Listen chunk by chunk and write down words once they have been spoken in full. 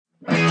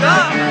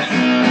Josh.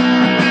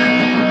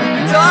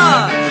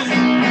 Josh.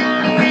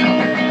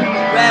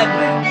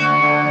 Redmond.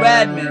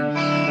 Redmond.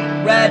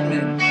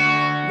 Redmond.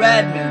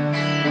 Redmond.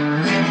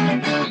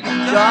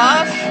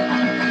 Josh.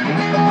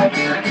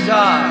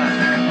 Josh.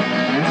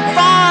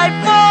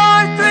 5,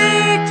 4,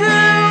 3, 2,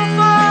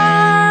 5.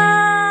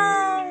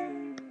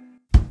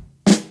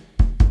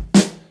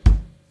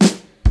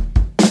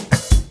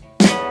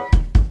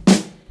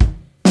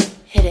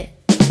 Hit it.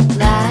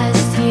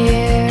 Last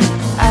year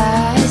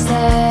I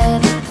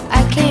said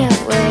I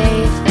can't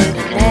wait for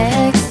the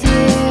next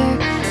year.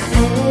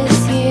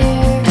 This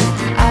year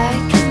I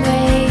can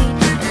wait,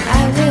 I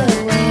will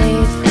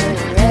wait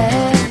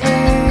forever.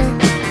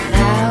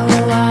 Now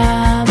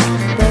I'm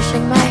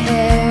brushing my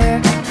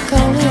hair,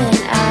 combing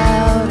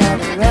out all the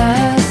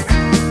rust.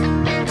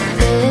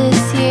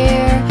 This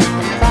year I'm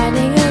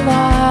finding a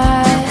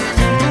lot,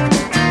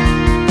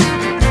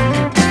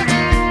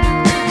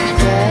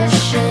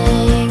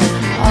 brushing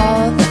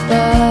all the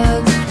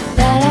bugs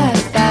that I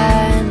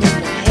find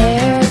in my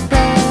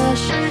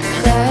hairbrush.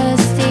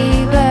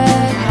 Crusty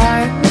but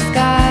harmless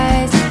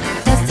guys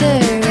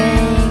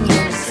clustering in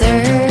a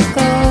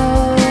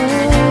circle.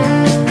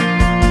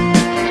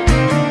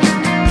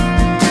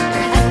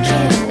 I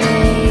can't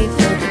wait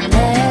for the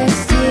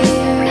next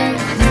year.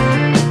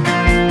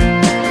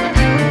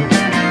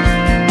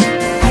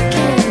 I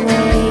can't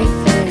wait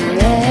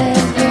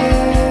forever.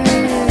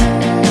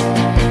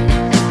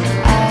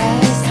 I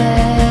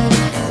said,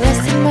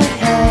 resting my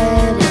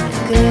head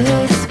in a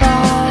good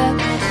spot.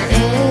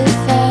 It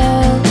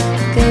felt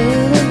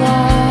good a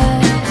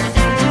lot.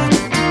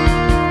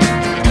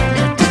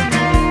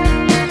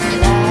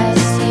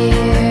 Last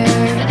year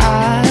I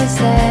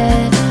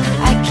said,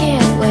 I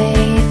can't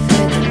wait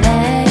for the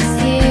next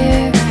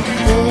year.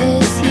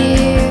 This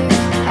year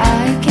I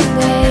can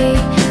wait,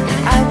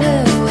 I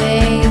will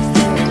wait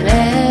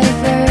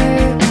forever.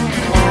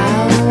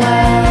 Now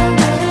I'm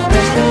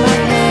brushing my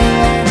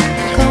hair,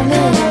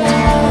 combing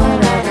out all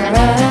the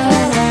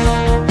rust.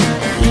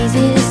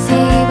 Easy to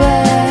see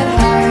but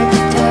hard to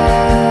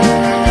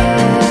touch.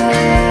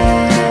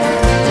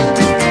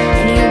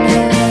 And you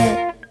knew it.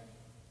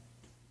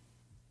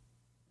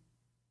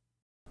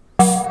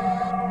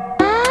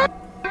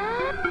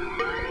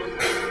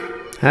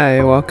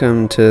 Hi,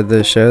 welcome to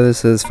the show.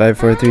 This is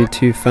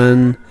 5432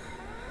 Fun.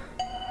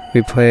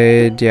 We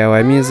played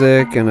DIY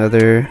music and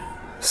other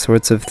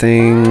sorts of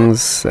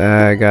things.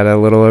 Got a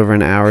little over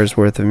an hour's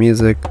worth of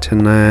music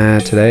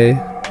today.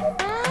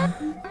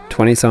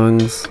 20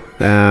 songs.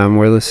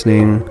 We're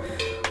listening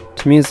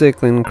to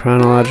music in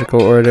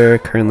chronological order.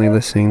 Currently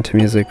listening to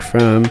music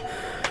from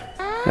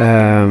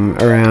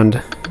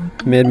around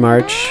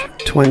mid-March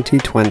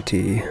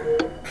 2020.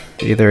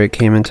 Either it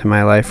came into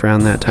my life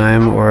around that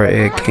time or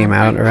it came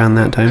out around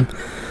that time.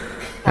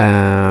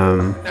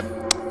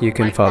 You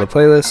can follow the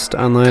playlist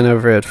online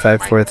over at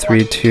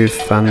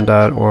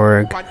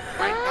 5432fun.org.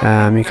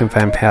 You can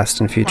find past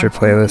and future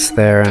playlists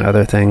there and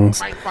other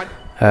things.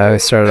 We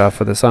started off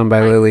with a song by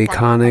Lily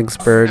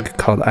Konigsberg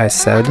called I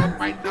Said.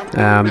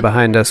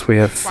 Behind us we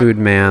have Food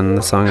Man.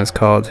 The song is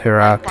called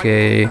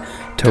Hirake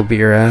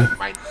Tobira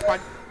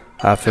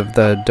off of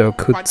the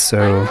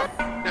Dokutsu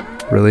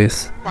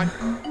release.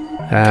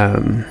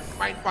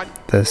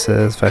 This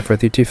is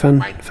 5432 Fun,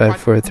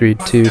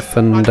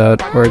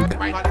 5432fun.org.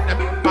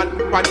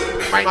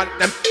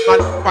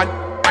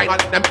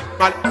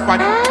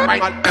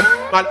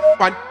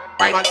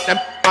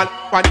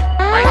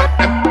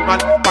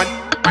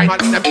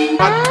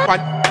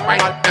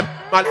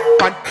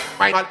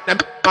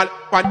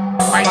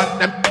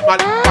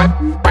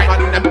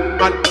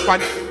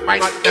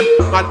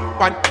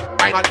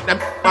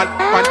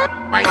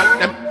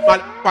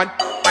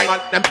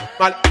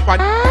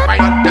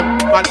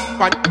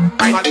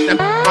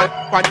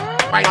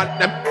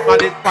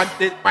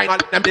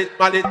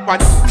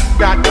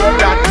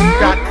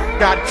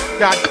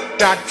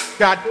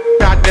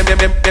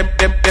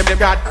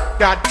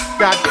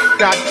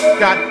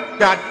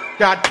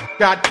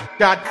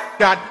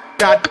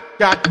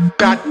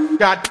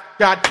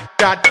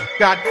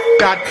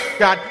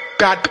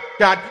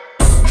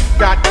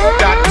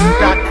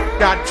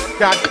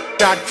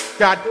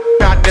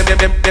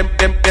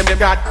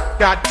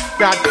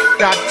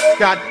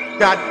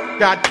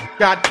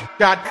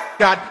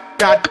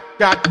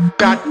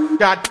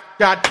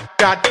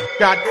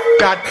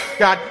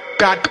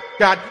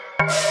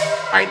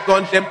 Find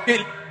guns them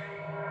kill.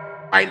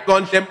 Find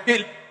guns them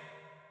kill.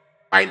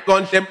 Find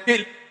guns them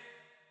kill.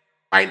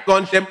 Find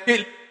guns them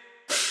kill.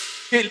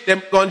 Kill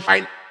them guns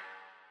find.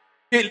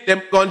 Kill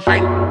them guns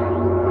find.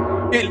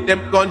 Kill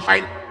them guns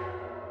find.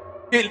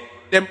 Kill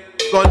them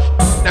guns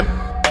them.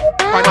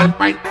 Find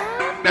find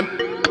them.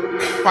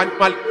 Find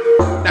mal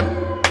them.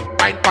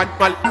 Find mal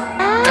them.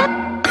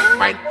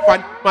 Find mal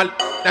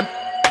them.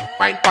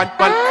 Find mal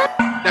them. Find mal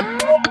them.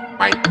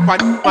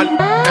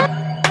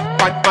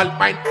 Find mal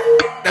find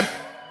them.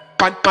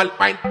 Find mal find them. Find mal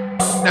find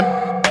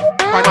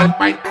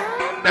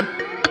them.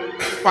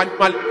 Find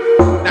mal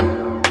them.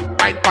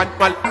 Find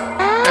mal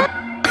them.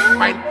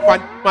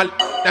 Find mal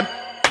them.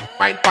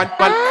 Find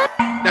mal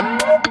them.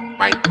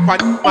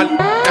 Bad mal,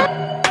 them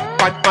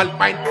bad mal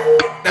fine,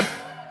 them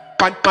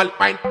bad mal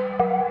fine.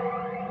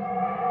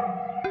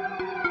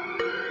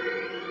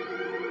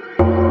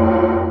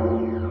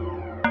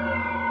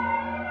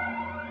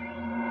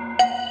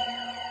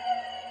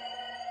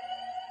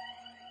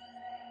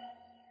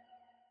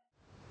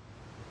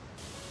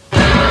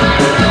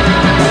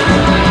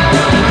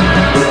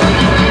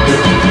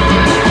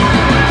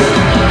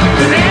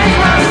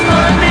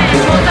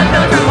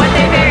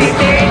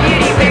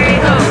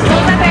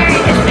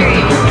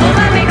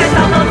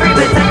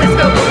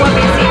 Scope of what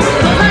we see.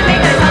 Rules that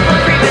make us helpful,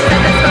 free, but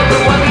set the scope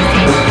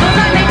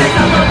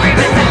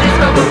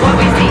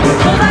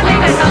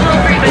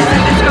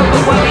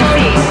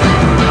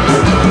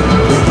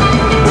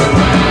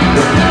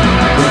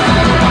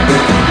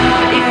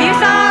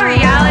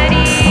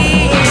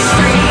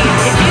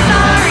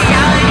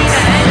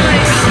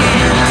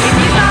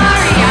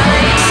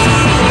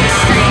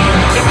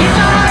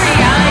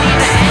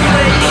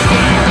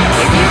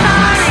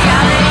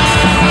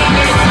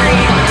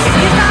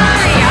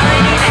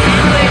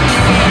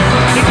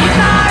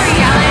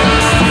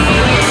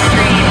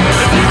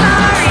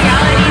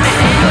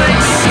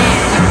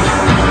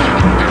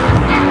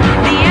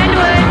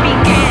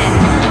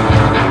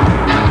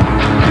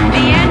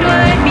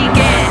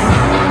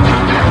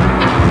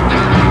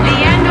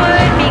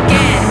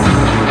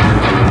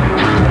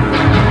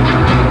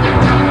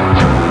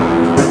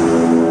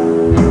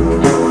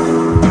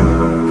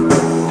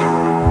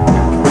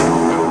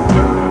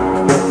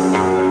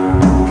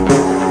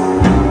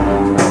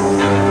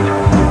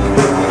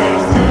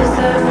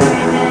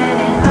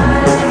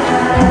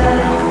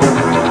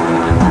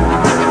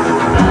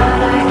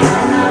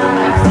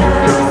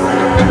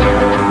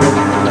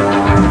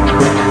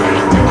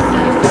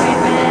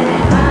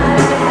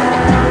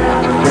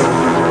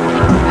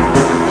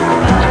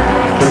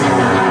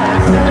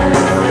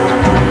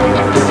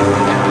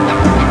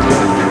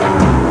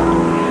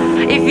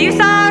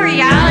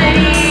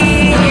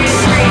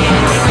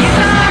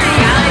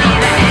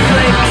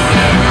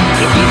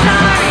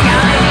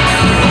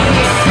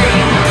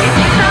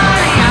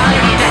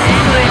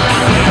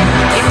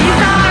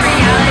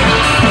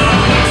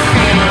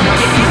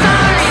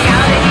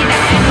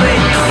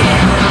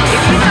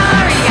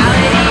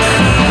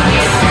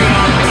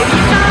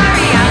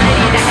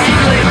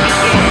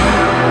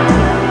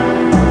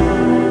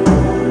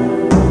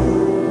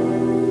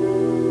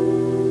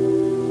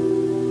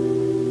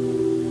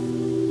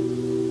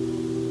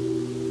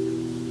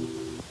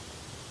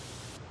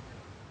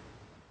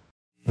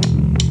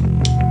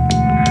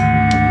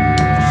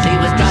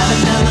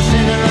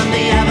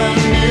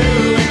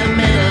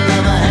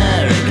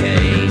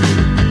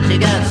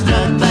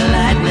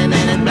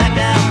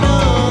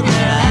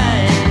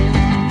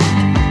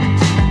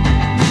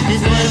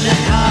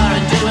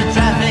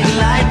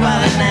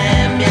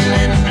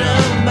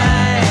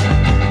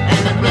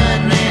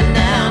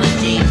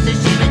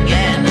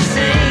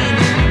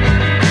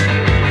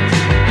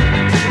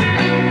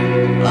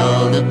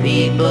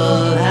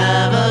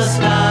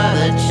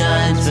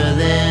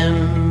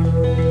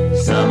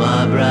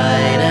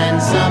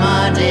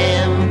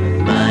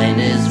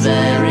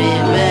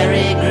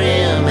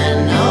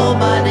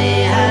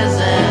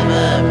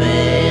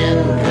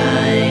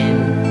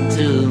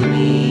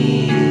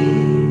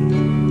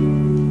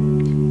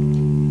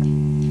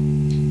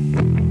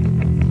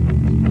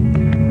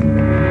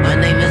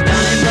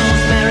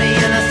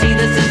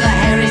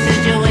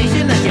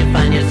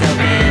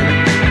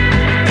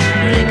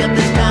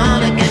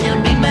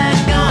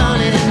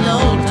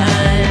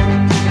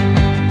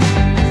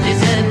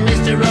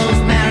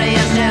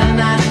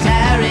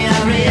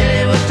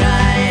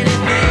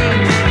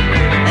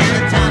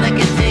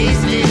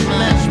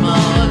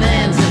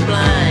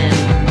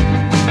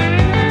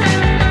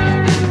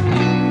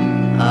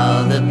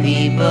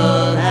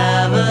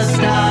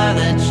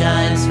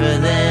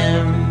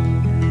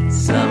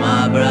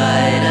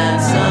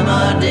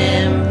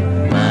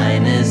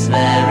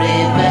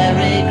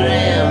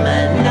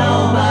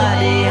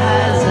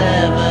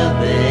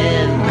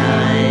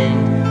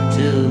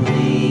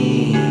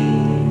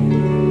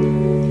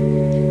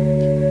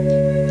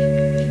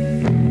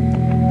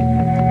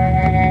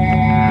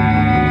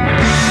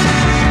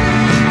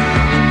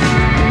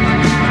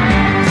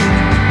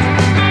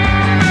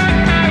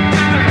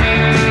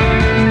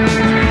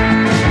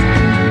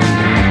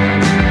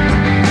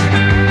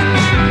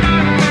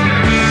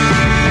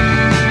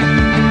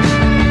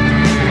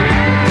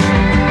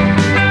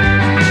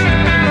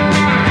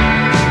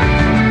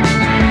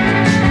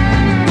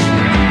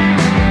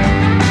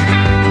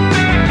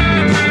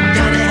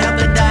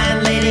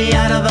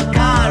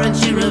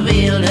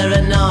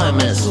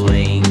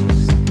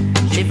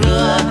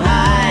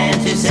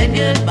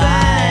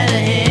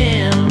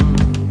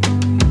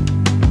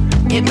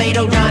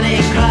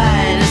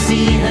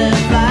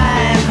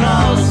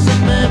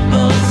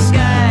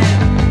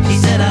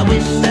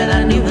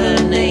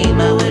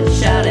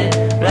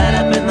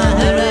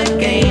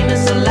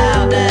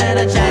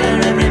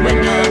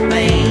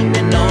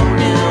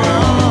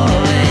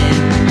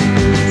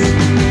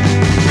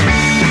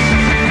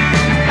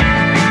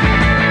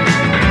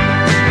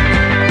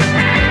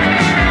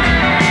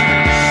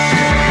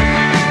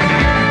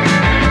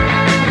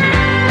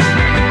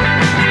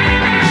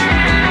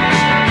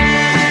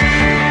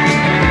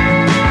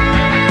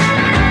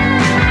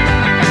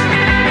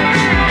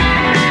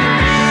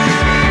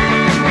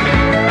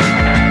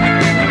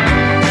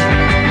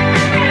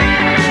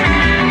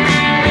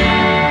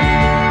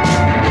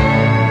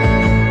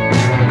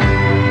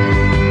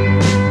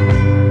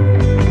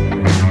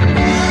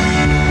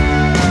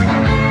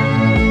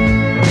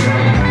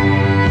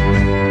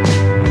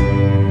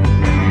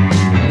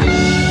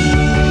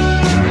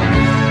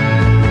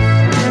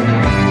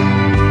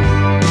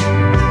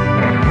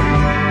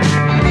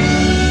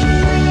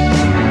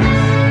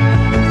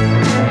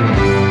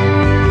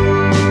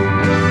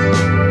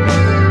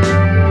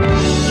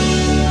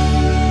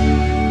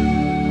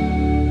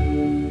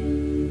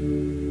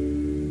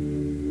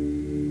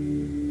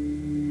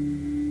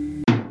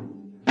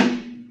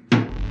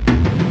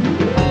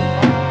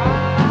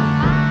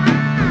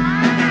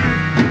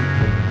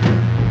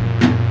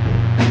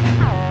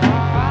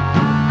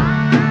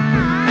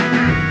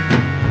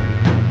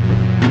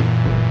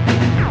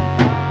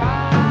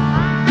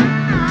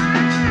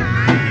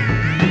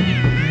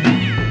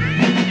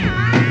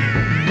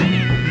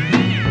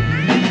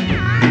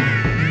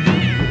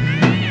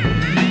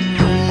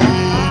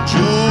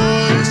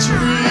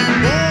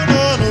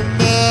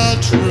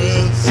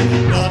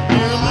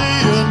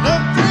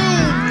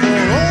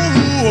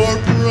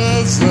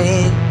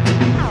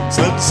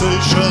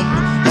conversation,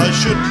 I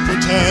shouldn't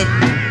pretend.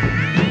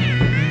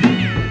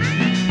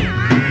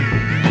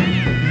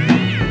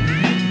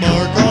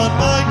 Mark on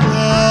my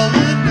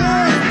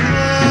calendar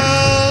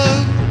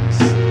plans,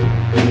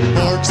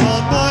 marks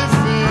on my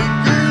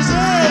fingers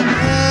and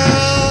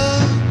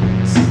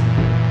hands.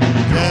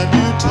 Can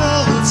you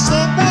tell if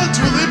someone's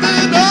really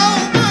been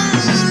over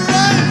the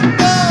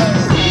rainbow?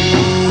 Who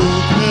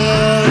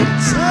can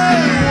say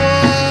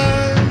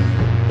why?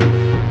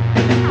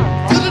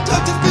 The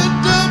detective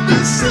condemned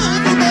is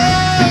silver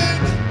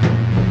mine,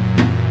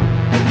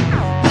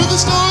 where the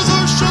stars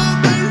are shown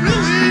they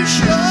really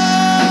shine.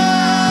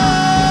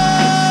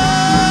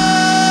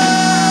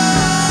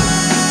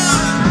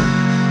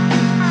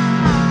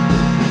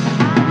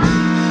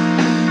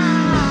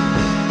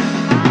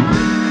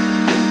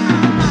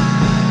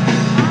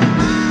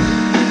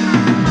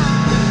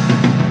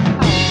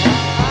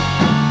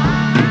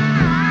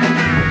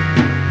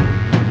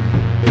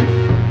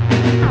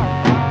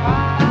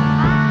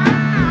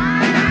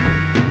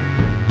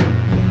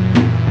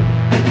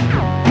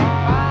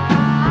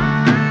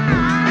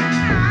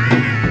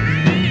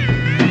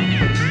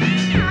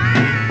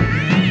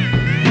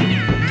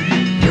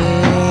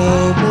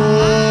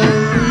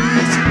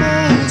 Memories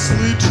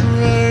mostly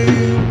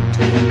trained,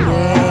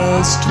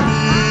 rest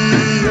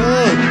be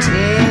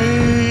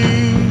obtained.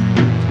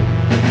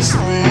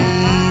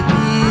 Sleep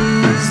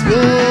is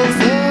the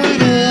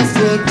final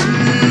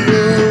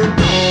frontier,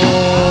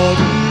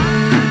 body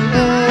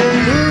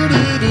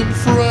alerted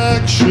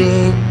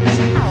infractions.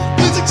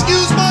 Please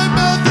excuse my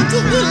math, it's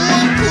a little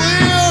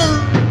unclear.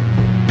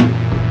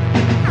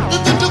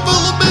 At the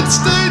development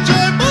stage,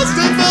 I must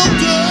have fell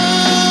down.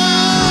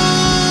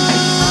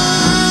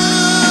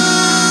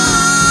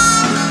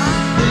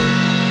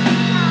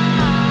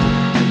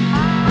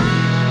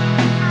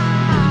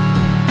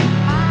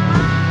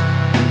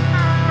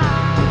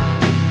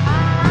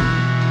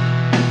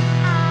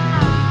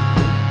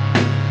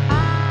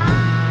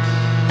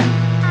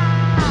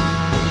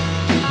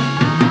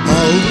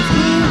 Out of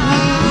the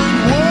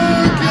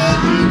woodwork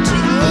and into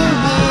the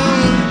wood.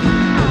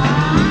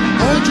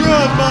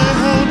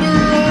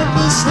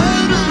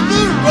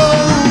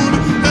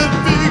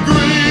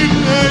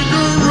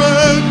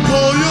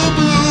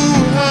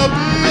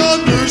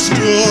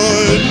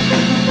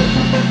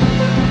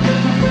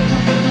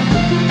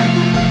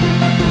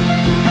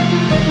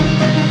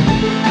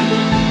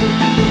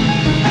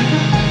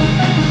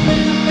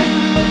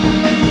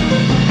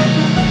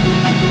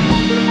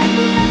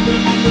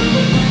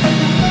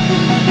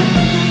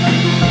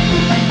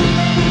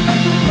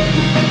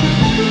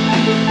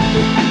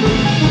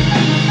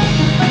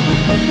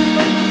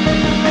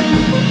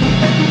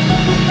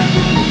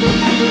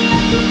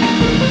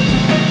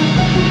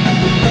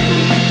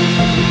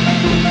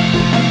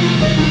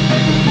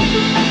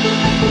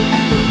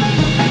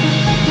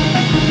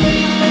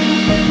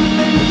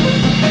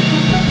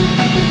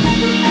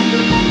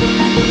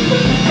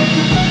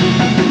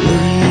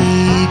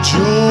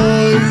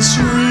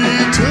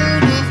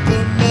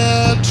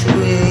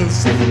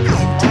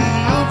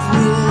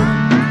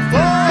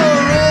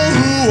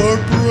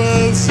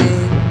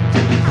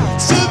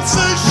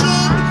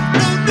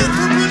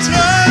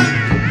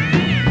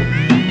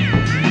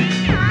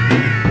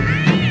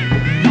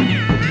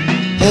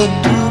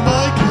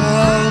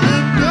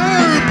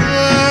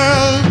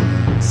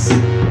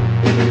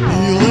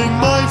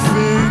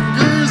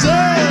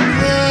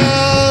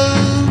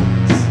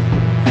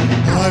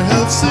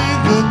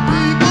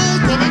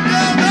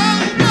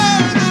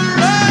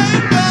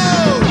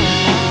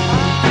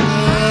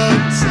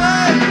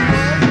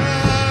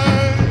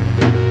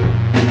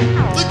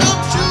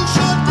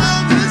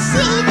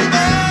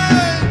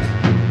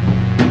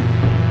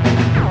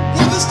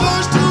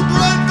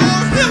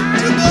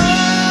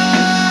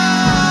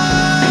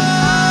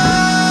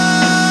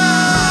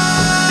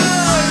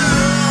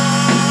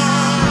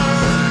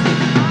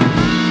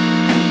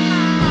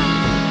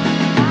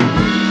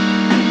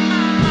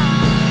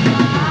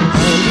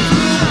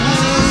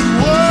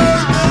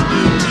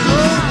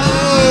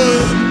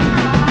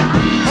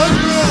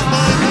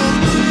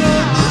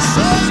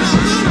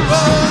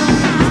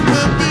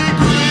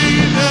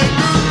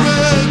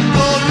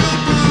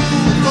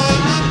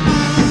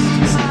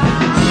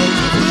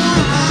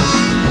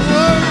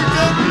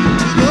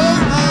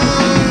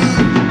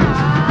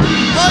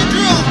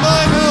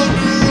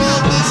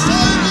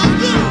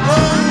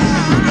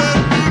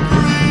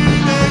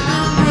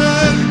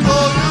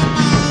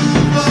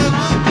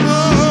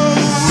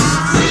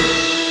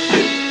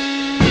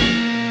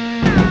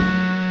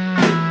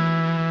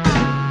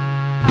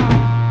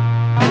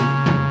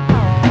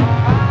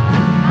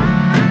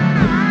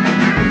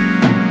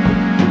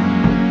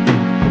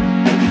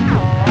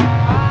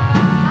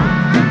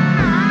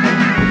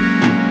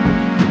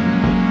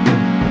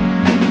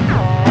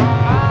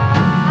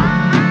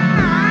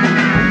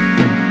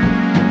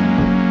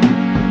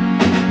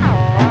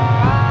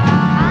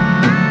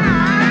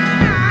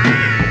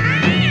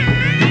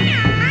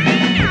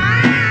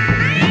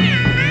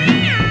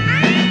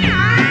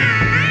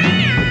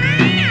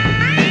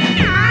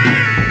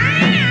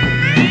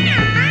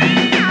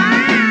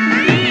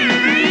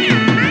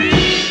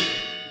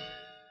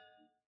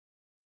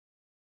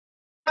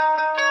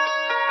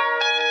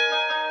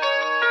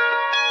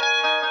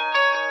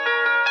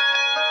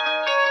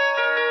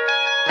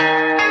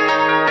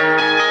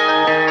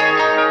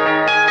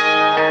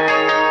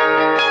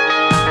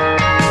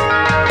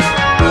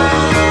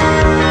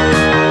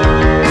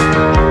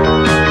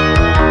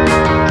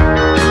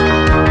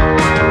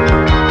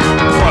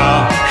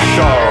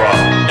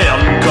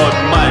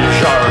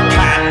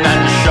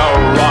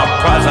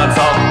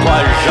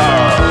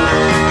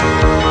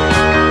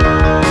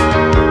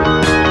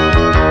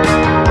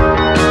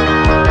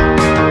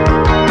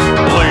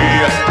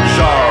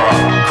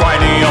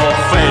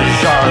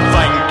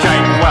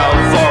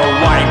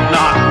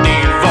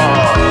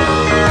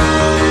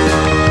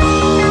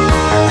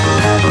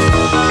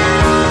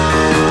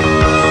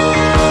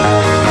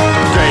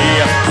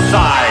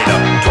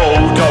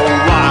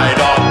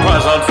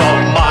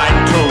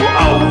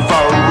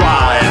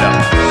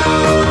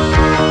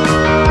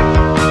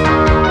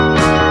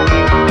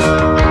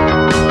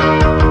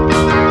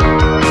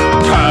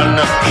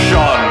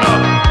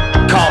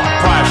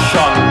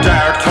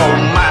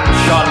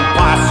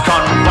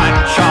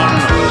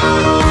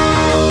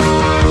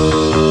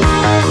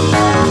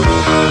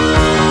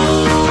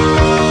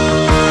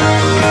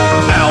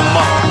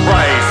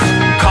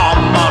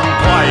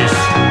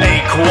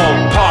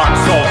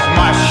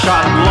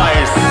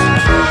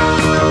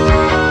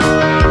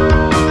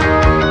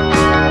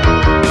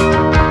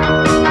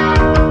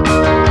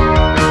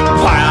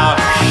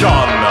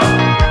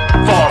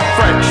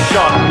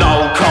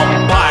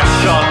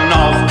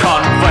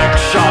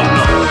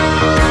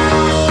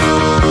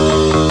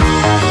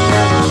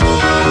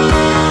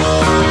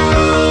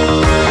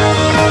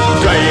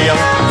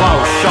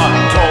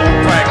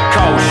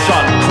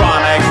 motion,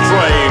 chronic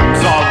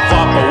dreams of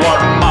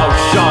upward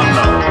motion.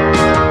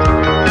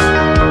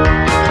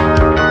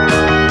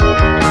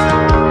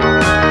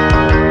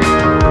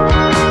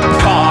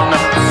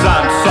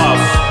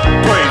 Consensus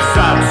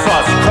presents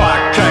us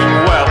cracking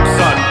whips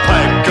and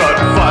picket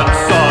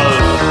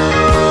fences.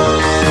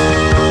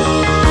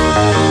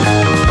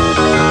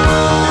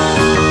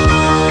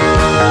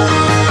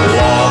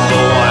 Law of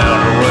the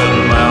land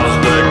written as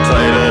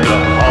dictated,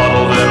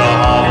 huddled in a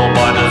hovel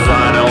by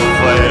design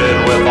ill-fated,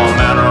 with all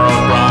manner of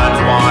grinds,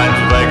 wines,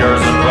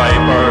 vigors, and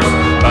vapors,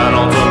 and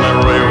ultimate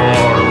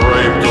reward of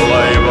reaped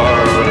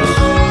labors.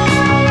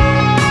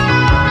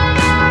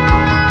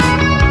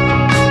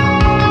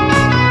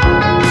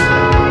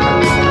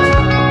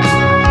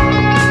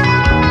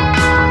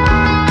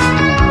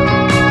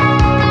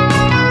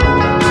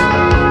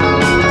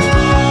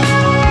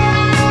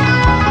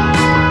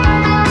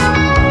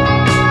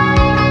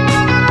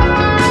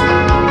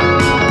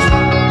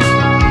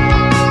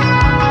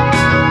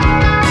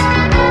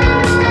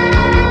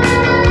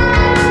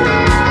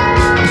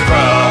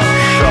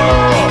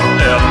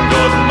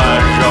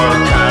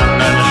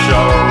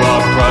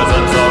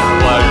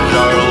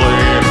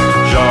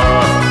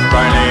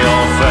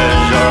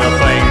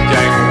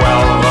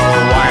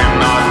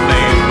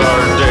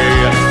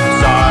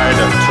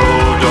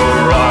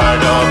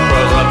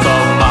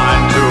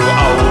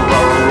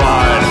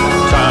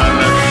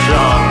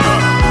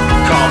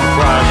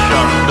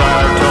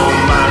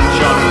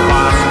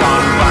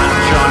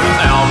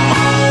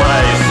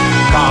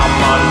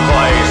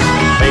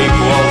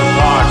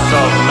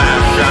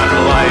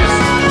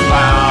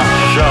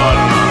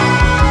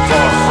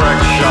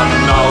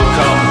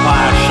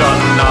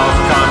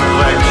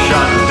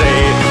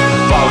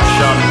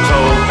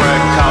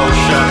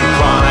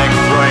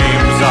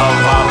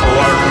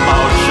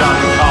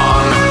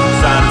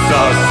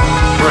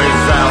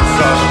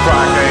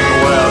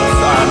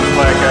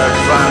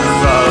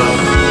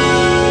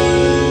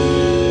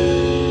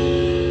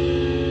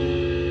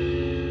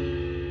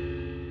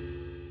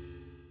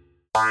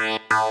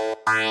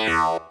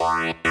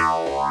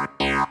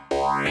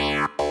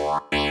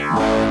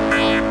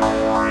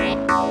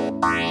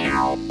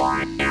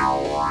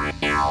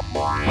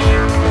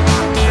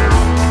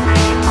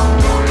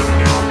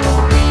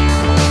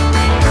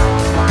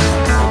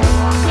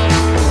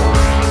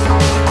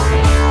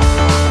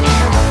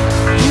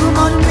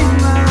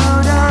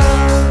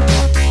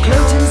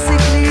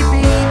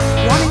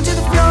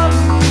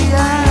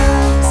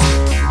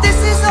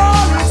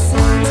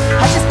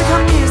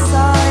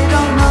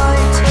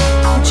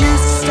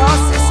 Star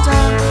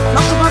system,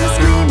 locked upon a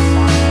screaming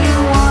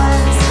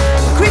wires,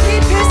 creepy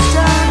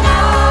pistol.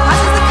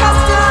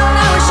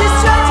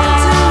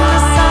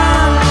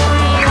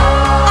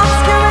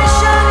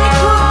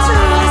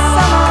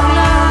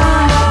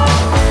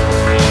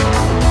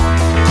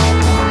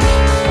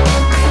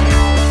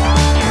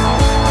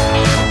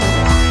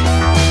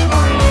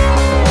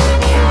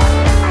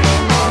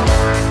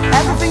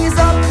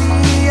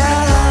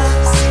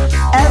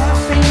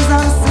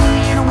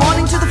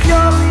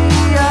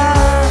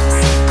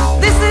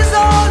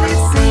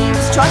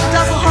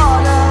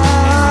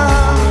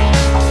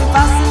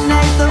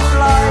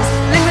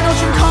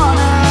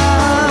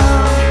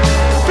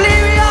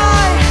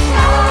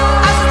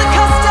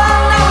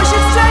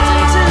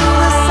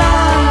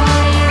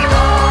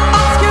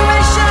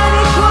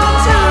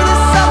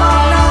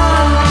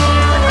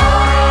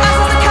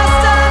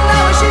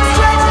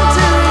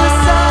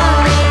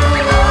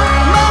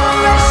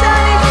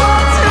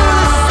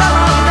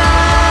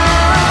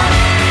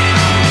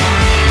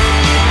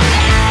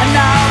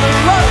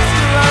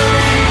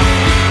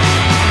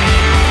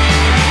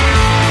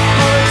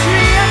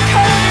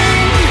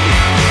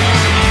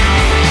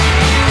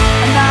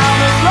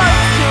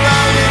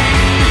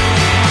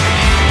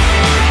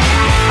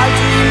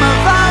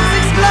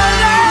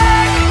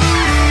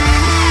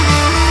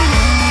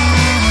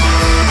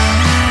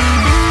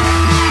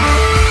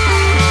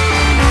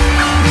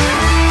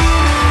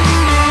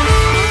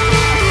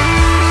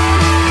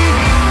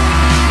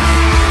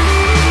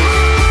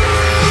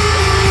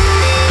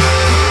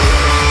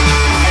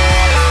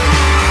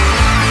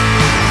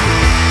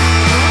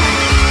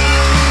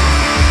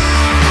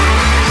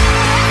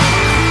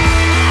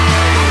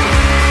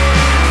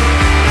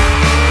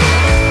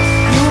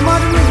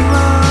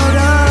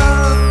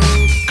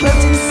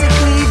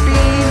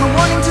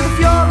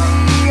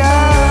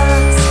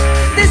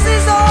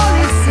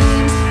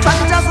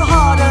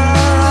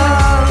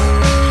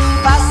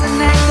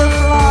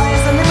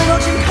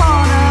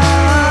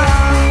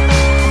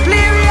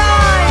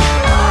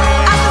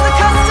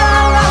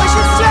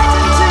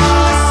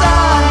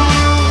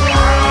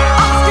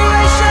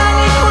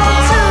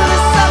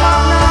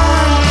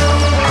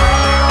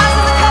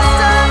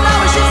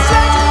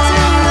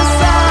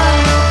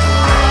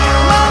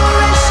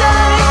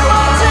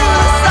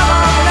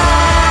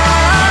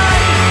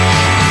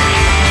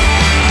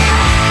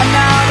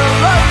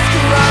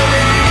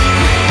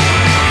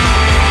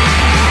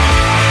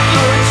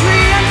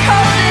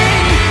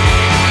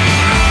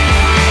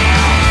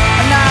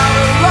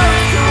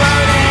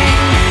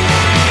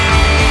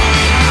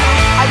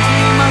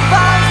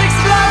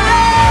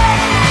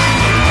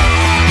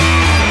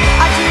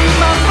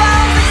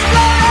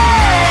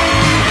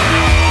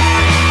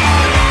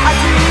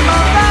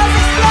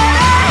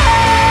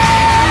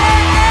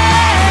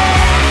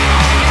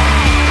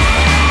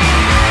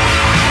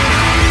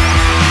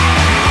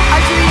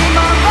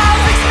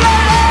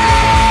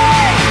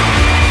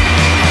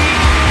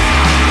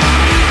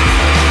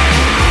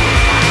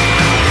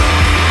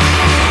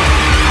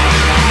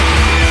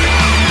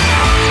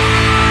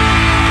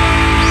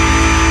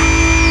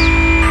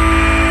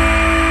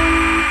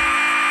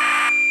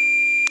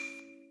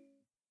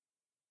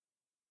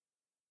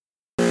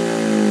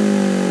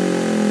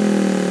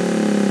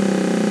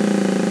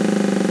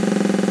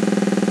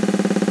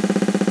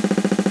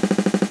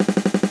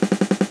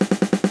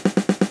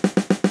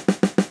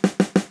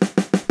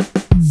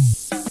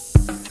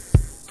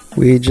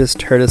 We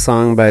just heard a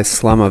song by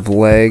Slum of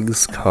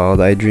Legs called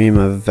I Dream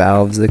of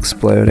Valves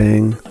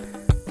Exploding.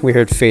 We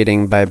heard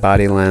Fading by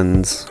Body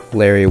Lens,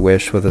 Larry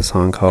Wish with a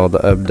song called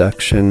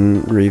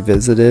Abduction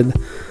Revisited,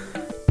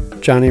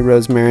 Johnny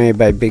Rosemary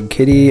by Big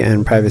Kitty,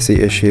 and Privacy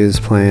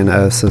Issues playing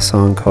us a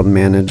song called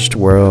Managed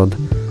World.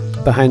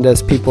 Behind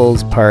us,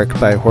 People's Park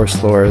by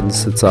Horse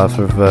Lords. It's off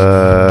of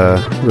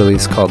a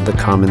release called The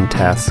Common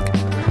Task.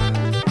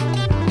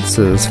 This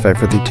is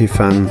 5432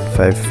 Fun,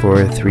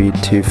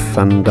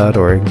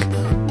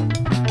 5432fun.org.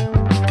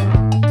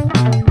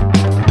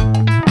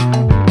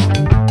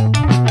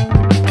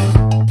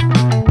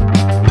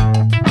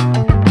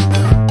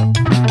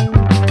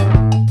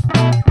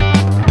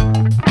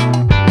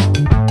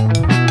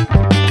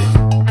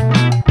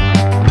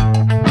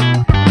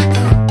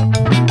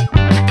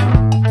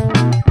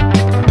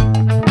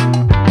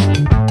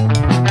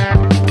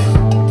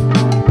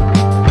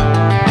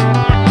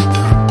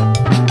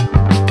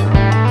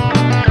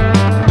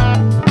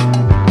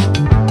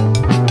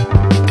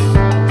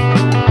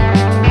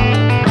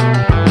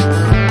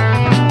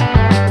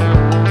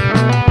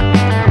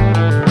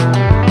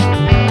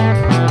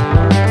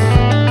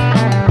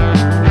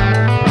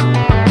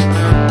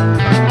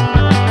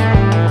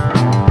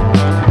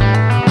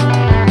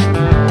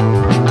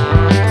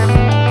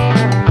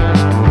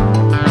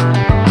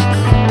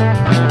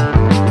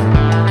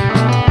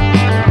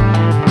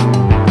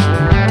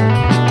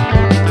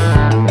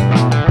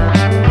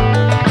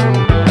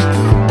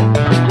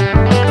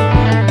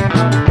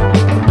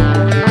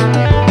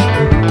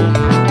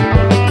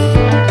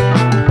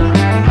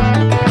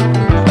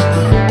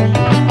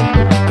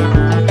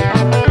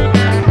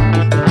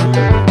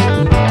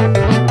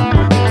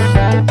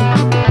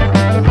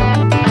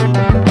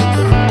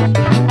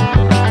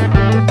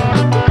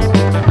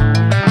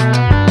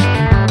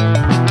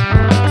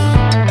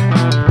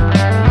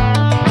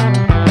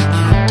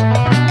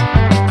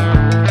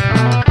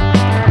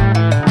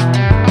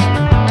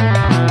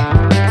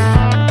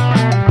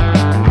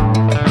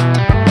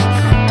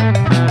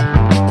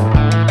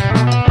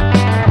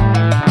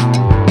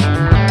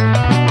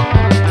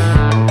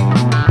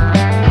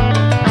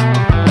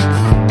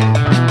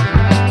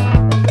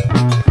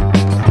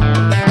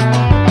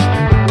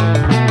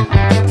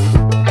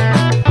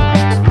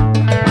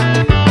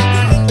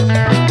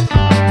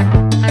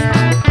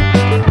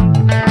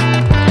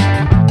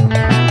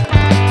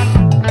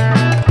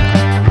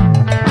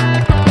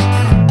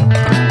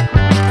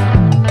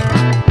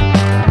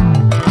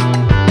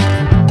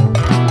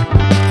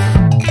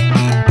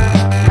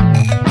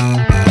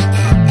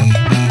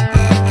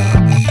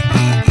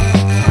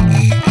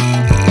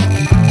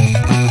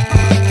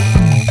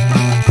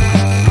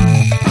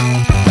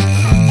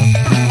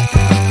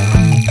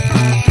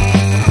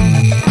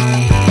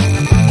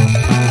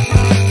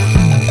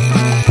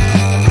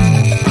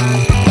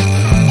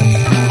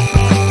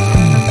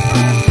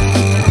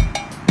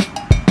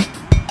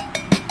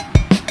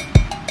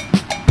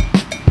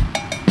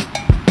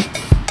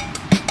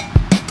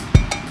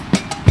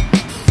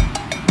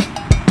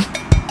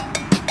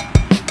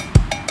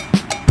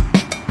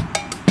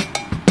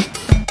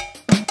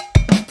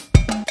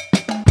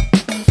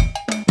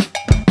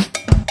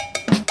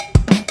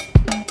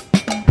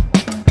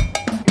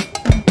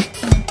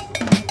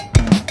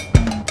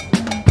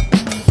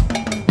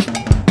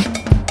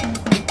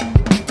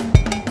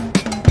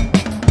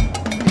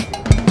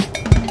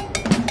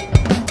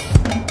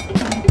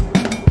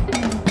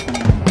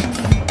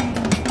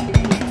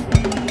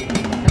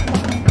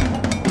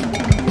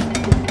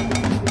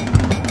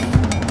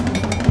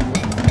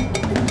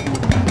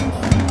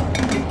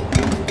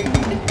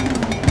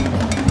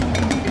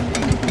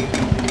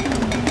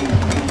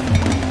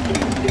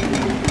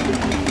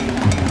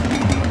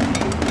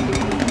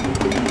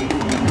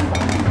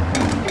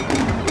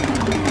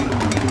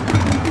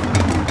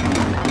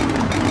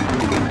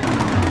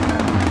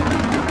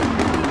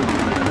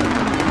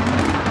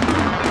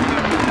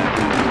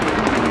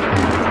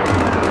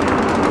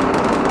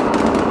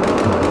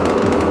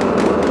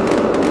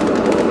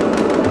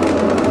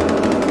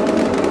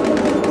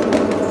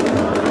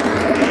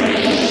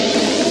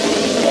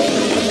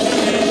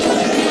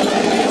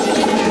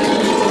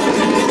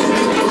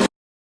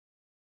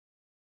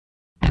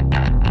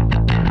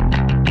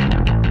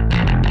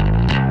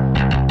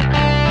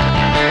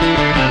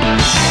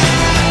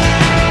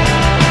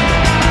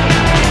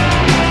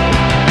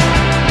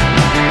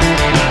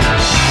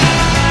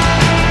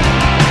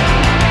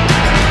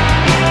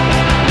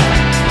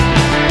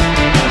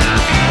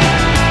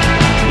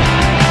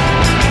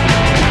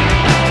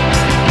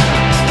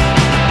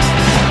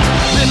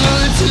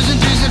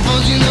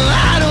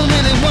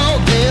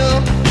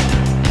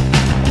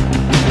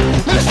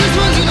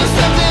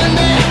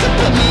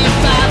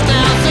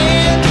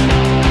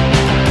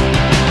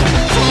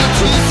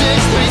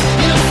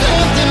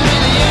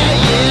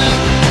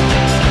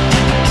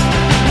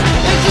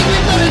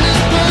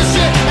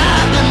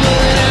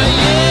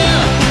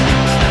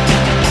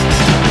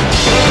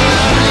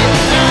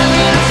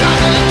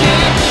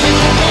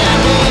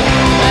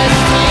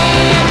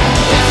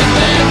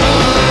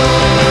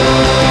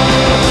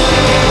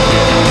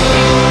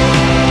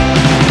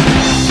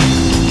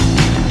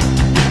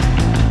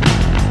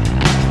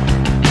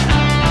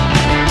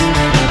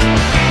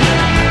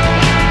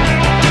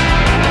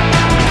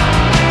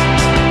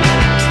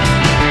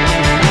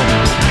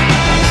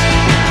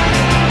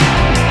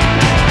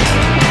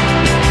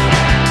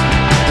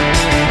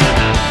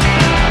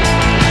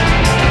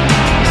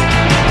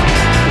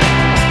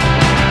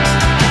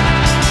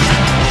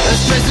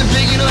 so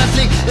big, you know, I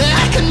think that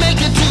I can make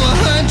it to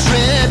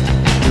 100.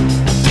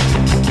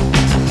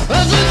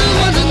 I think the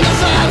ones in the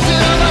fives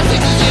and all my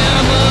sixes, yeah,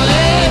 I'm all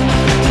in.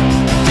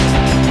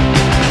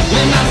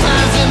 Make my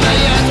fives and my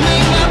yards,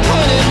 make my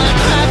point and my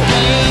crap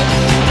game.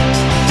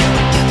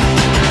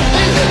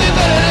 They say me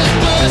better than this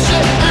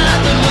bullshit,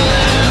 I've been what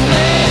I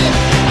made.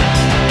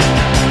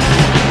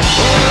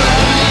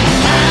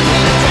 I've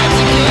been a traps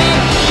again.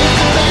 It's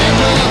a bad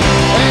road,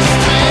 it's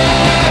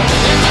trap,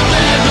 it's a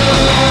bad road.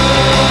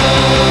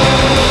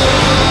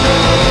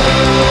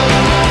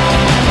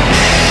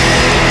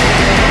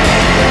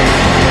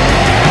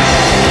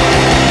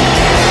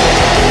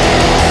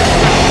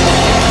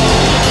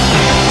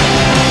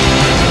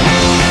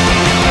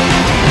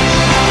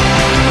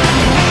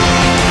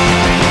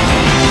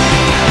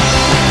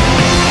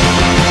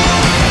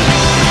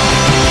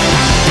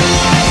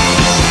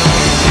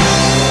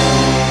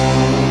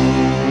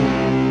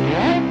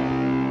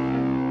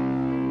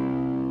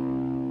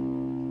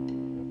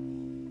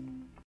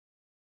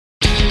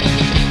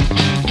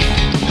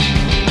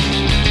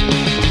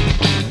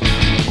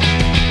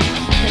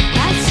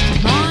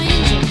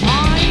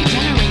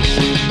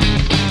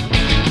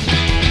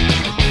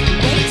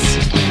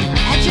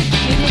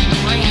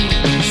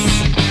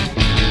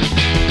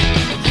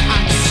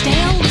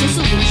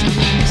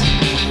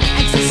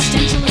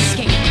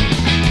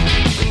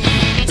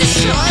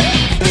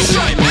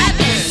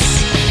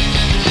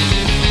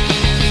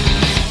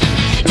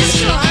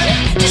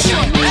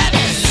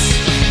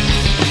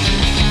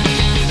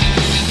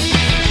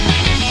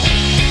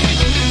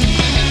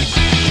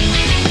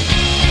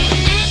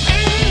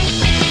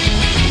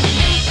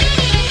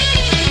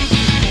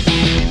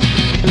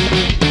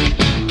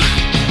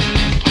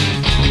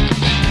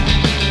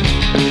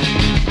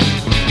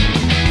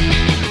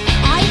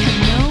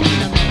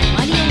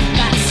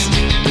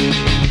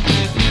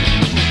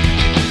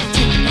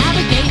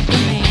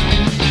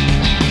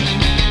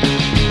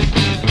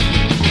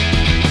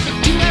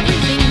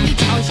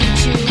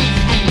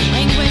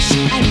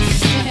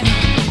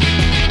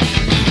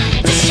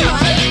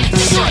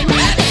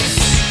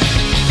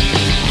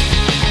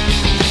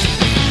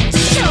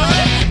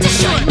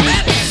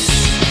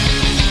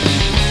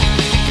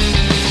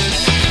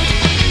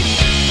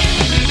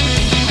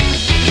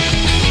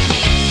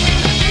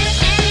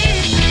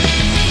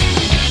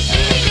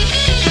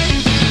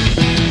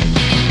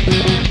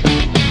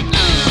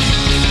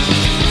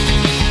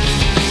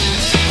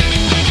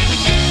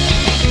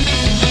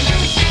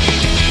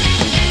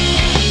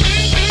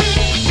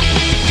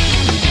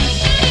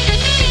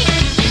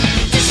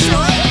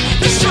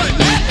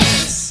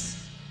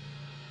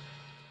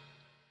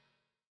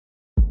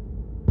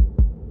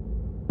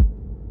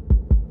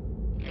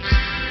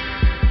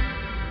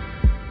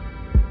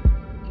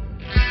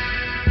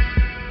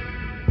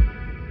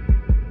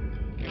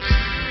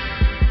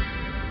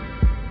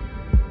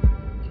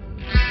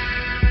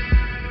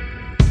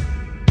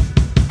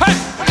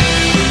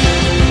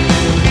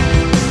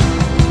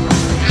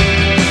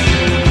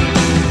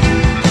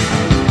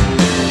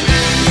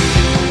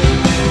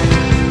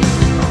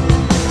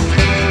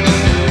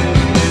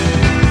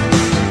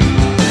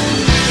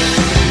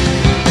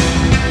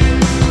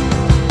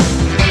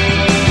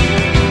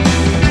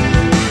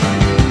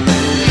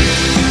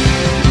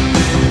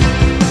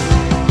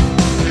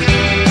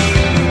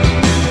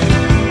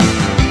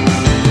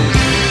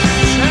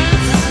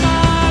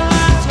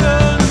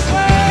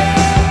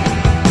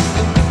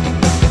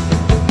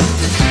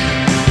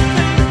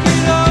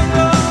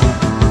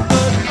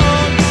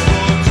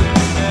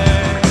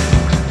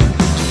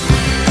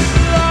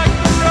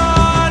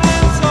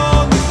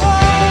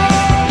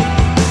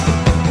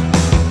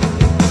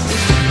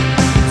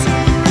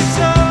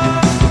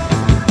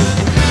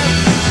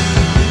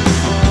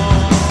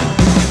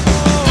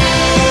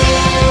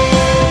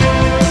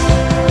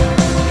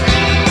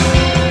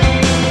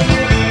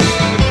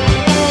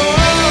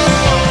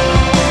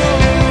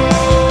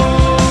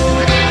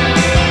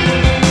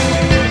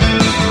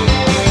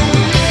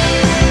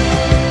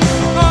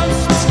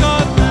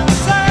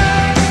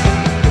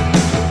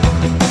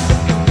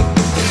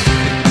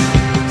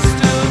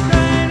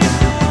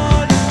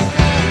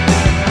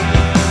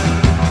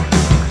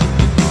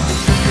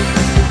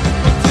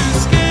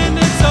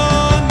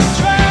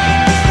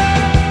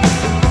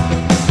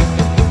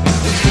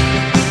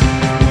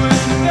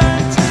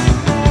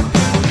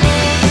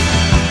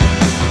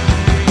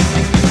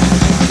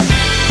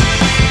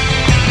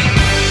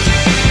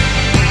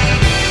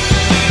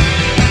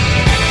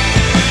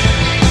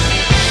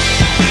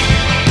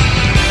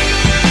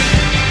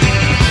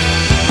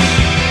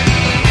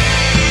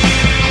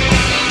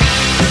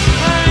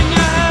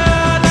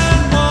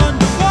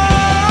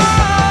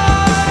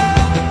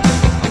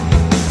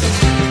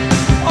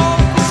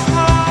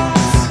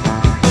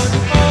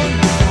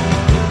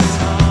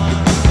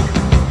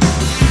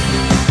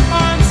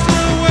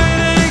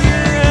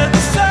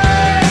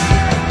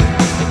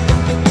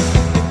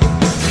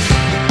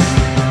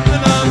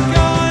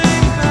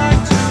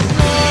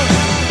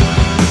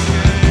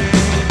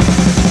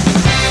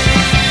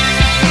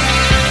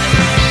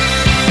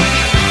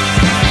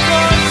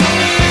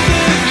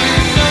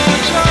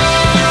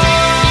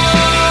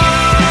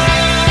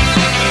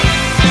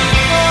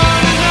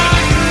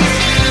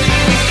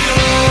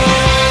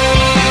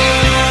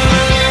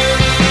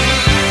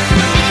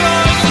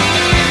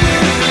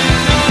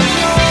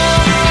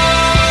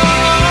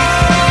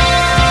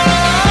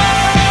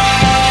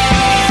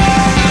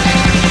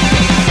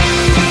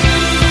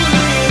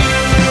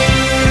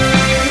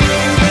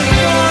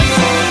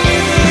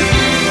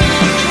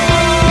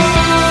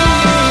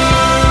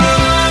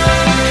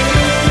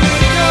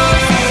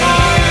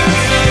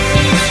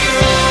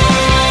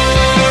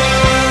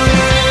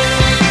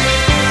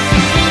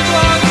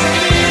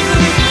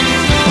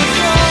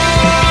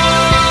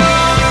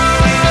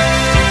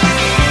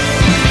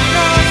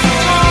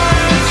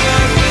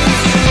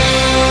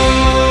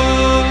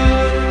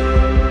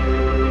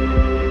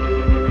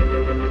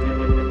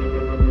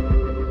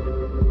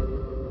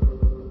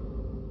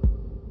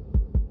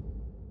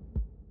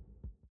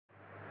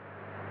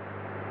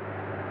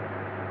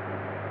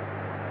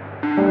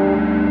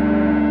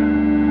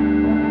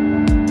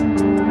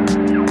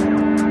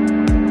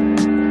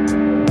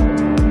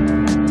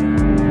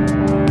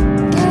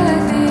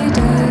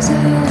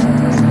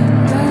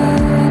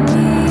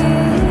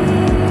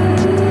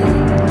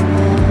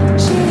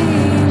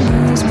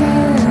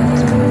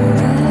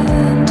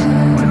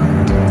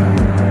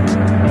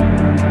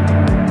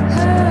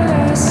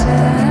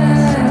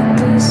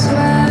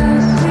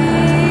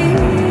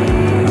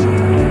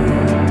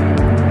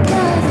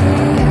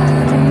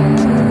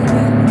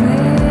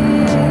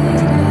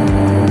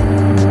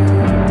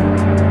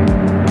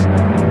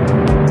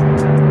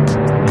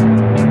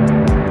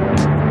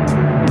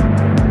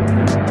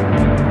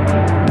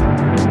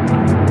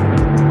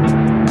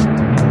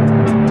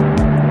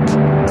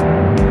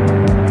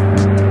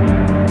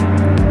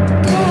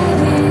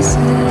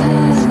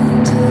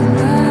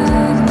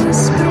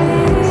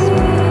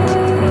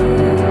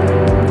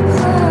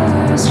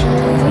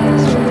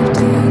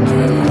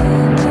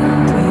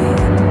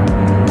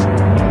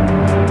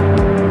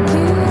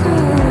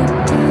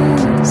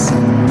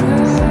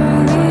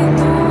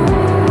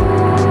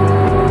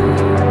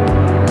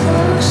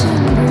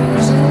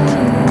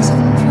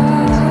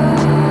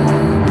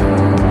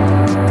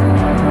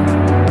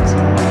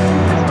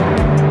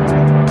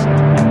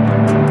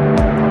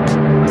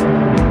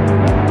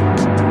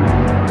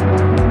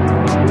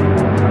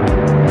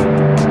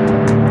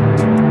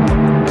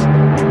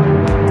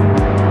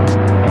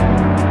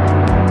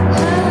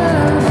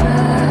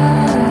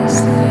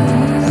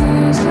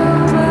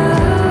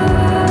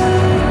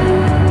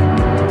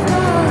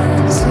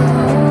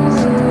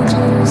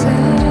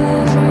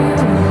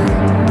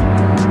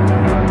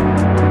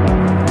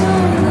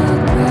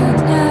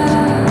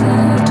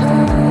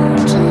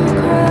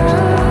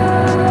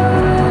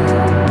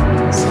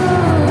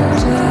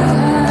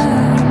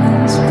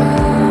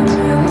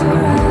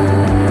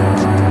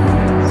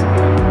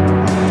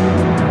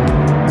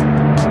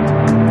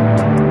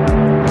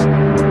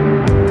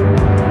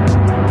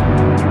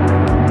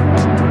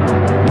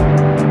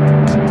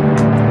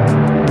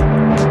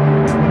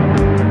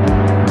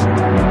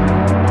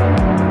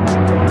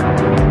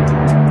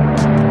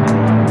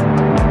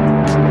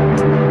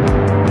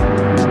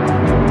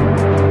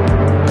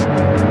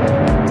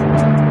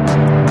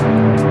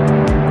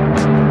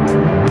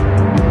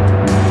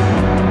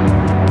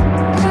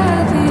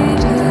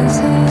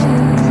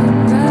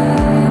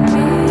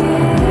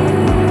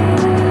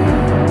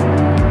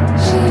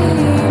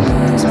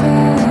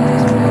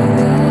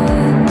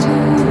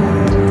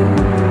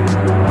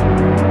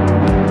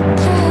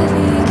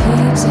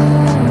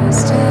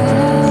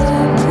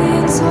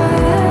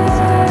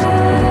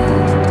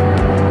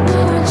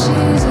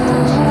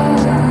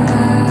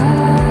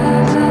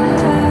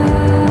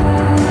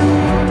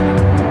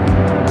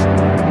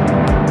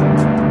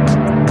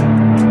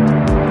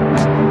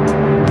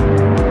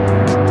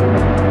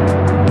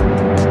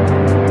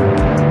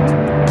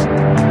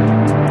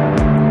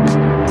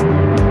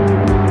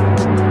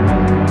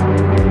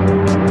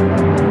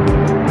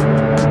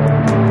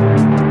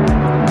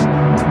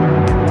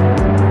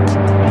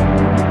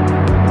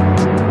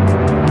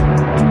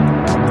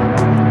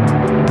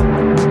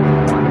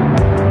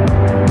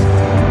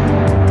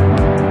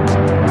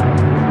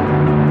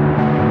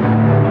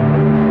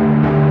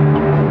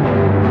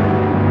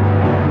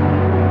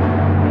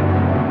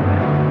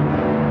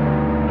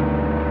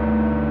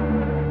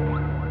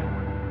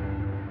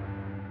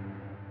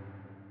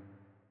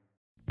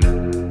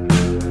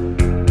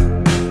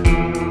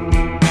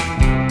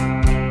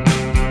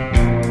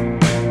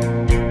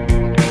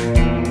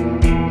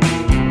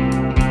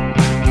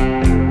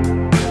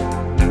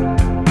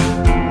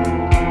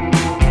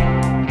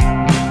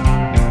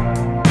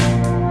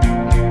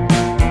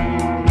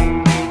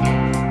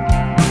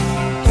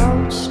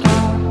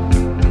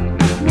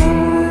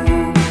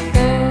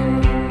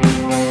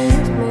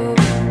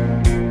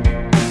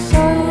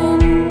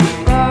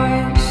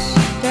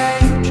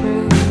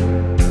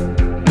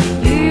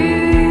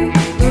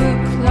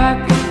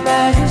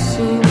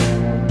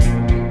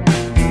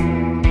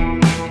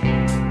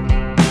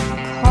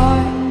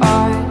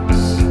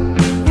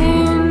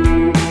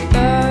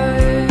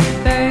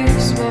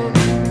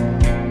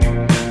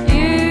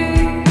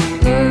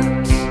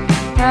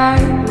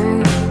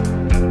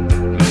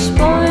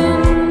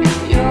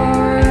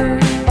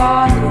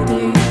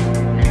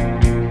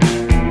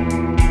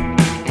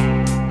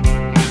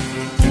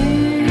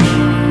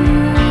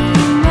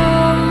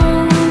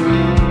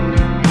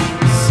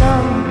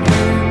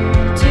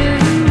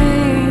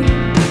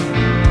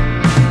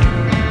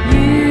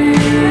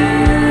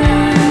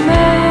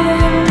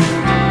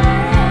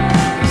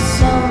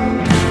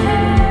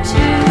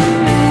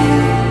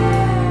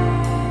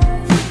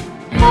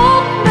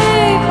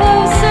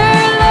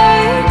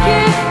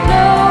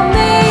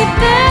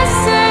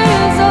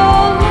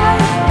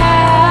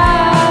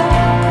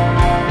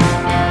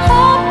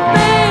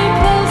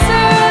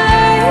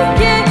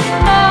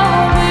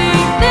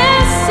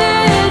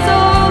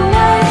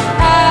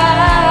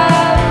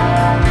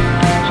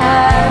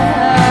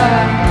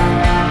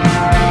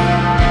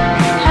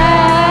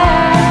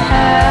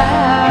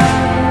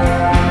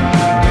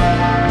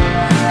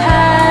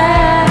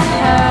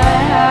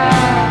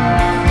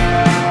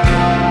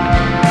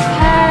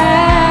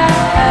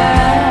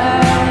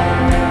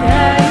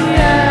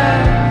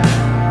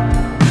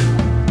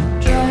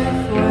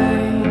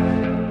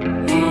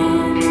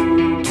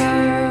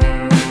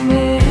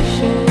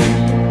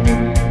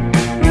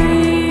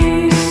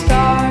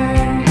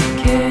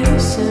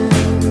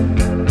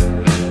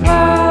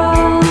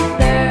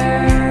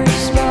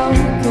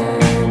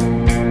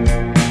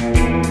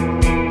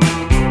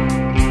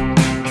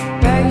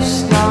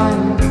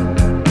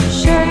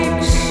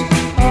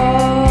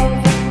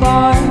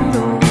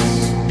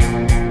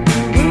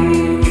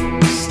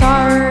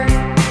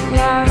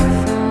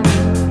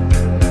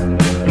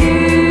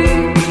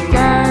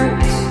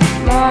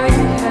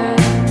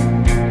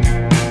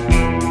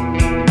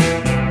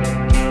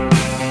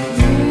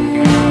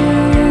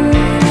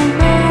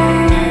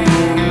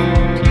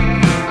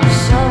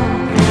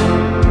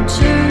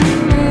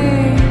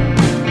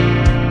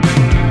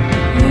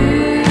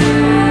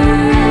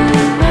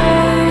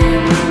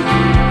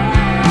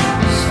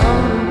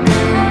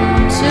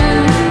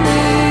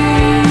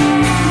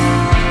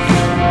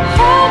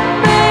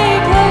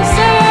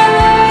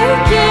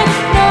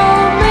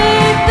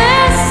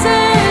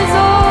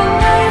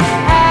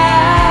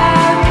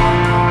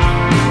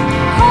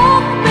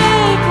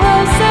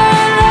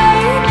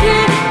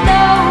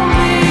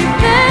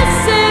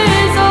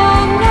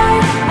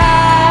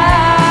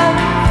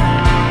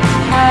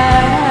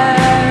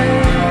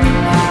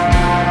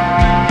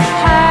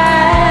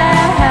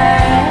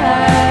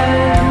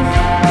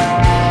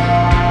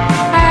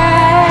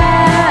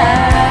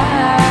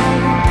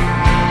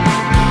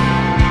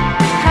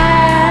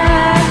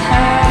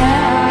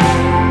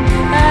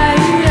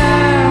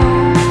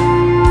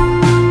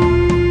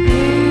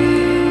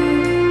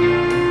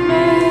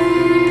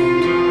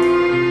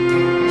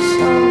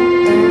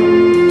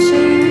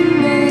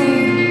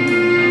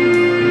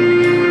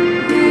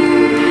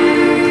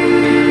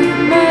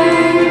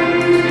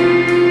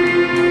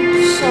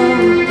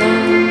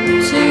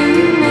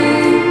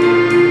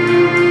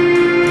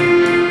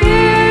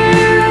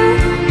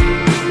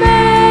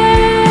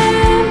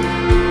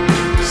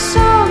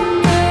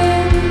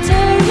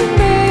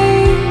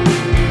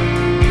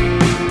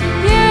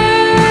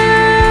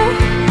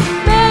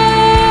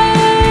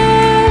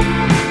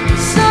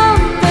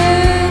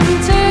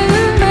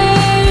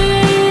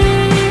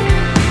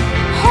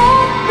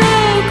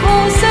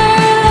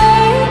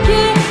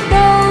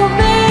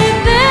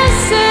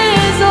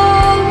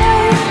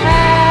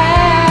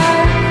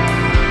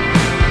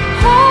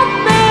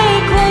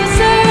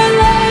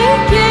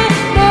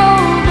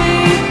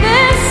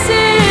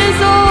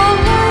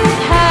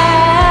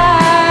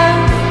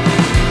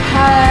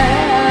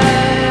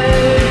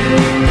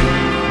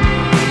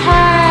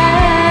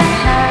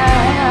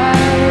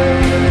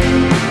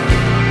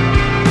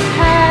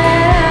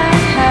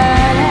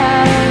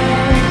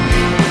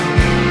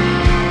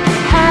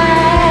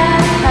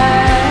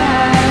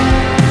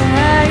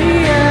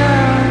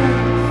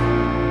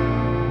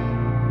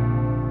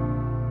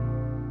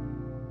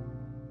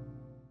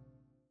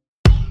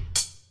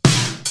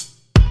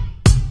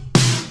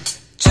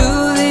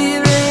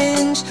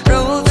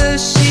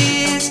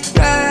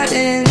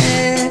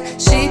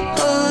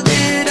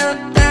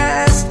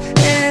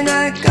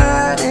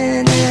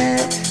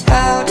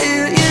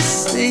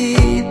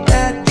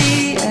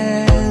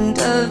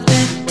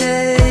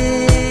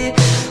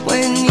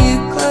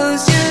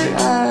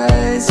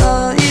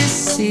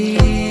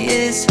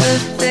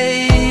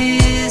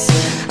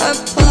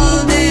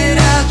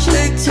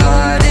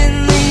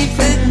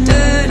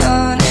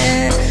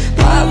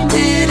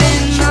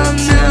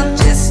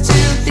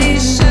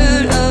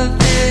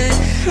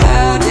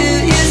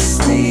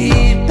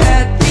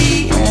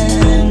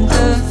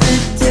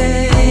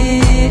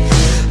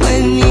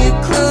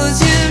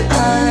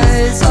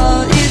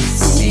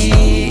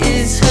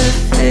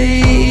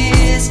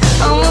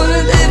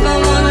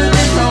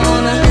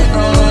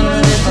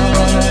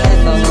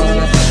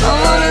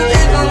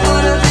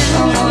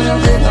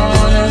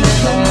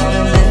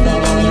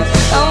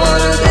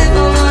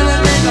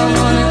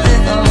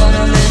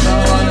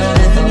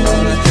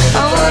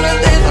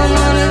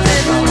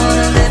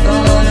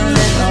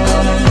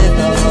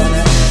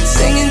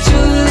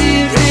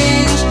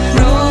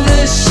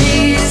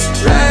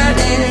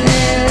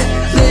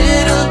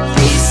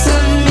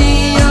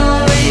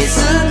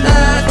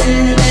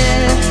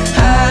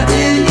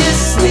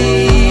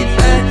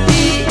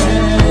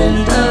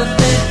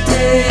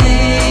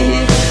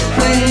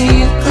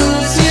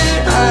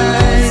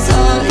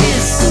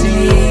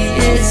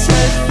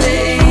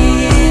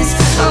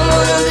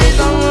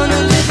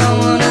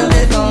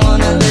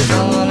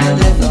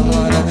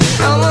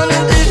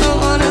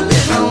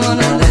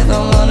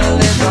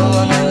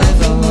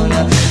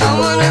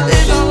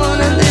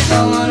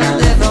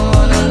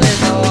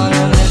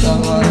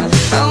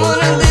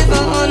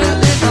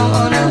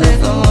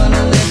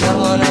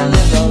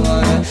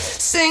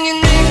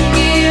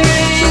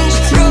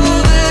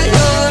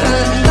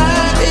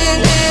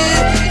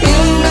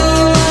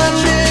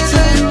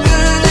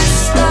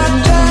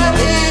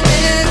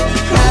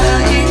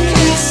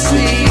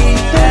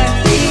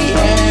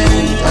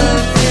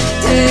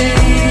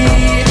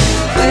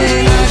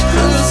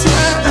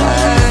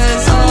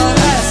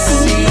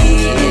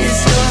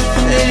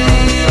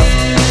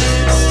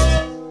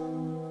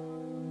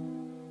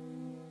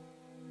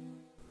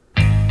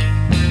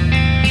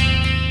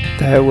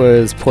 It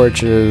was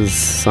Porch's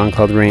song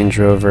called Range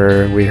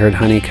Rover. We heard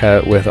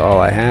Honeycut with All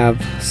I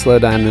Have, Slow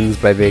Diamonds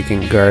by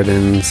Vacant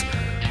Gardens,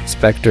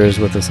 Spectres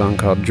with a song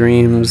called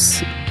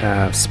Dreams,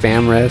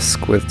 Spam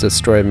Risk with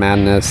Destroy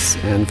Madness,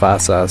 and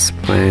Vasas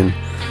playing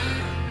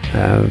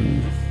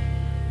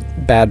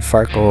Bad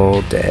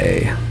Farkle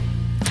Day.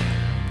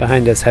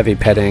 Behind us, Heavy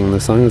Petting. The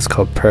song is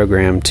called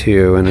Program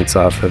 2, and it's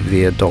off of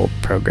the adult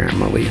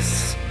program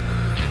release.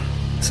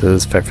 This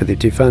is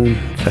 543 Fun,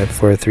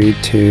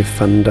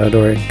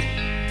 5432fun.org.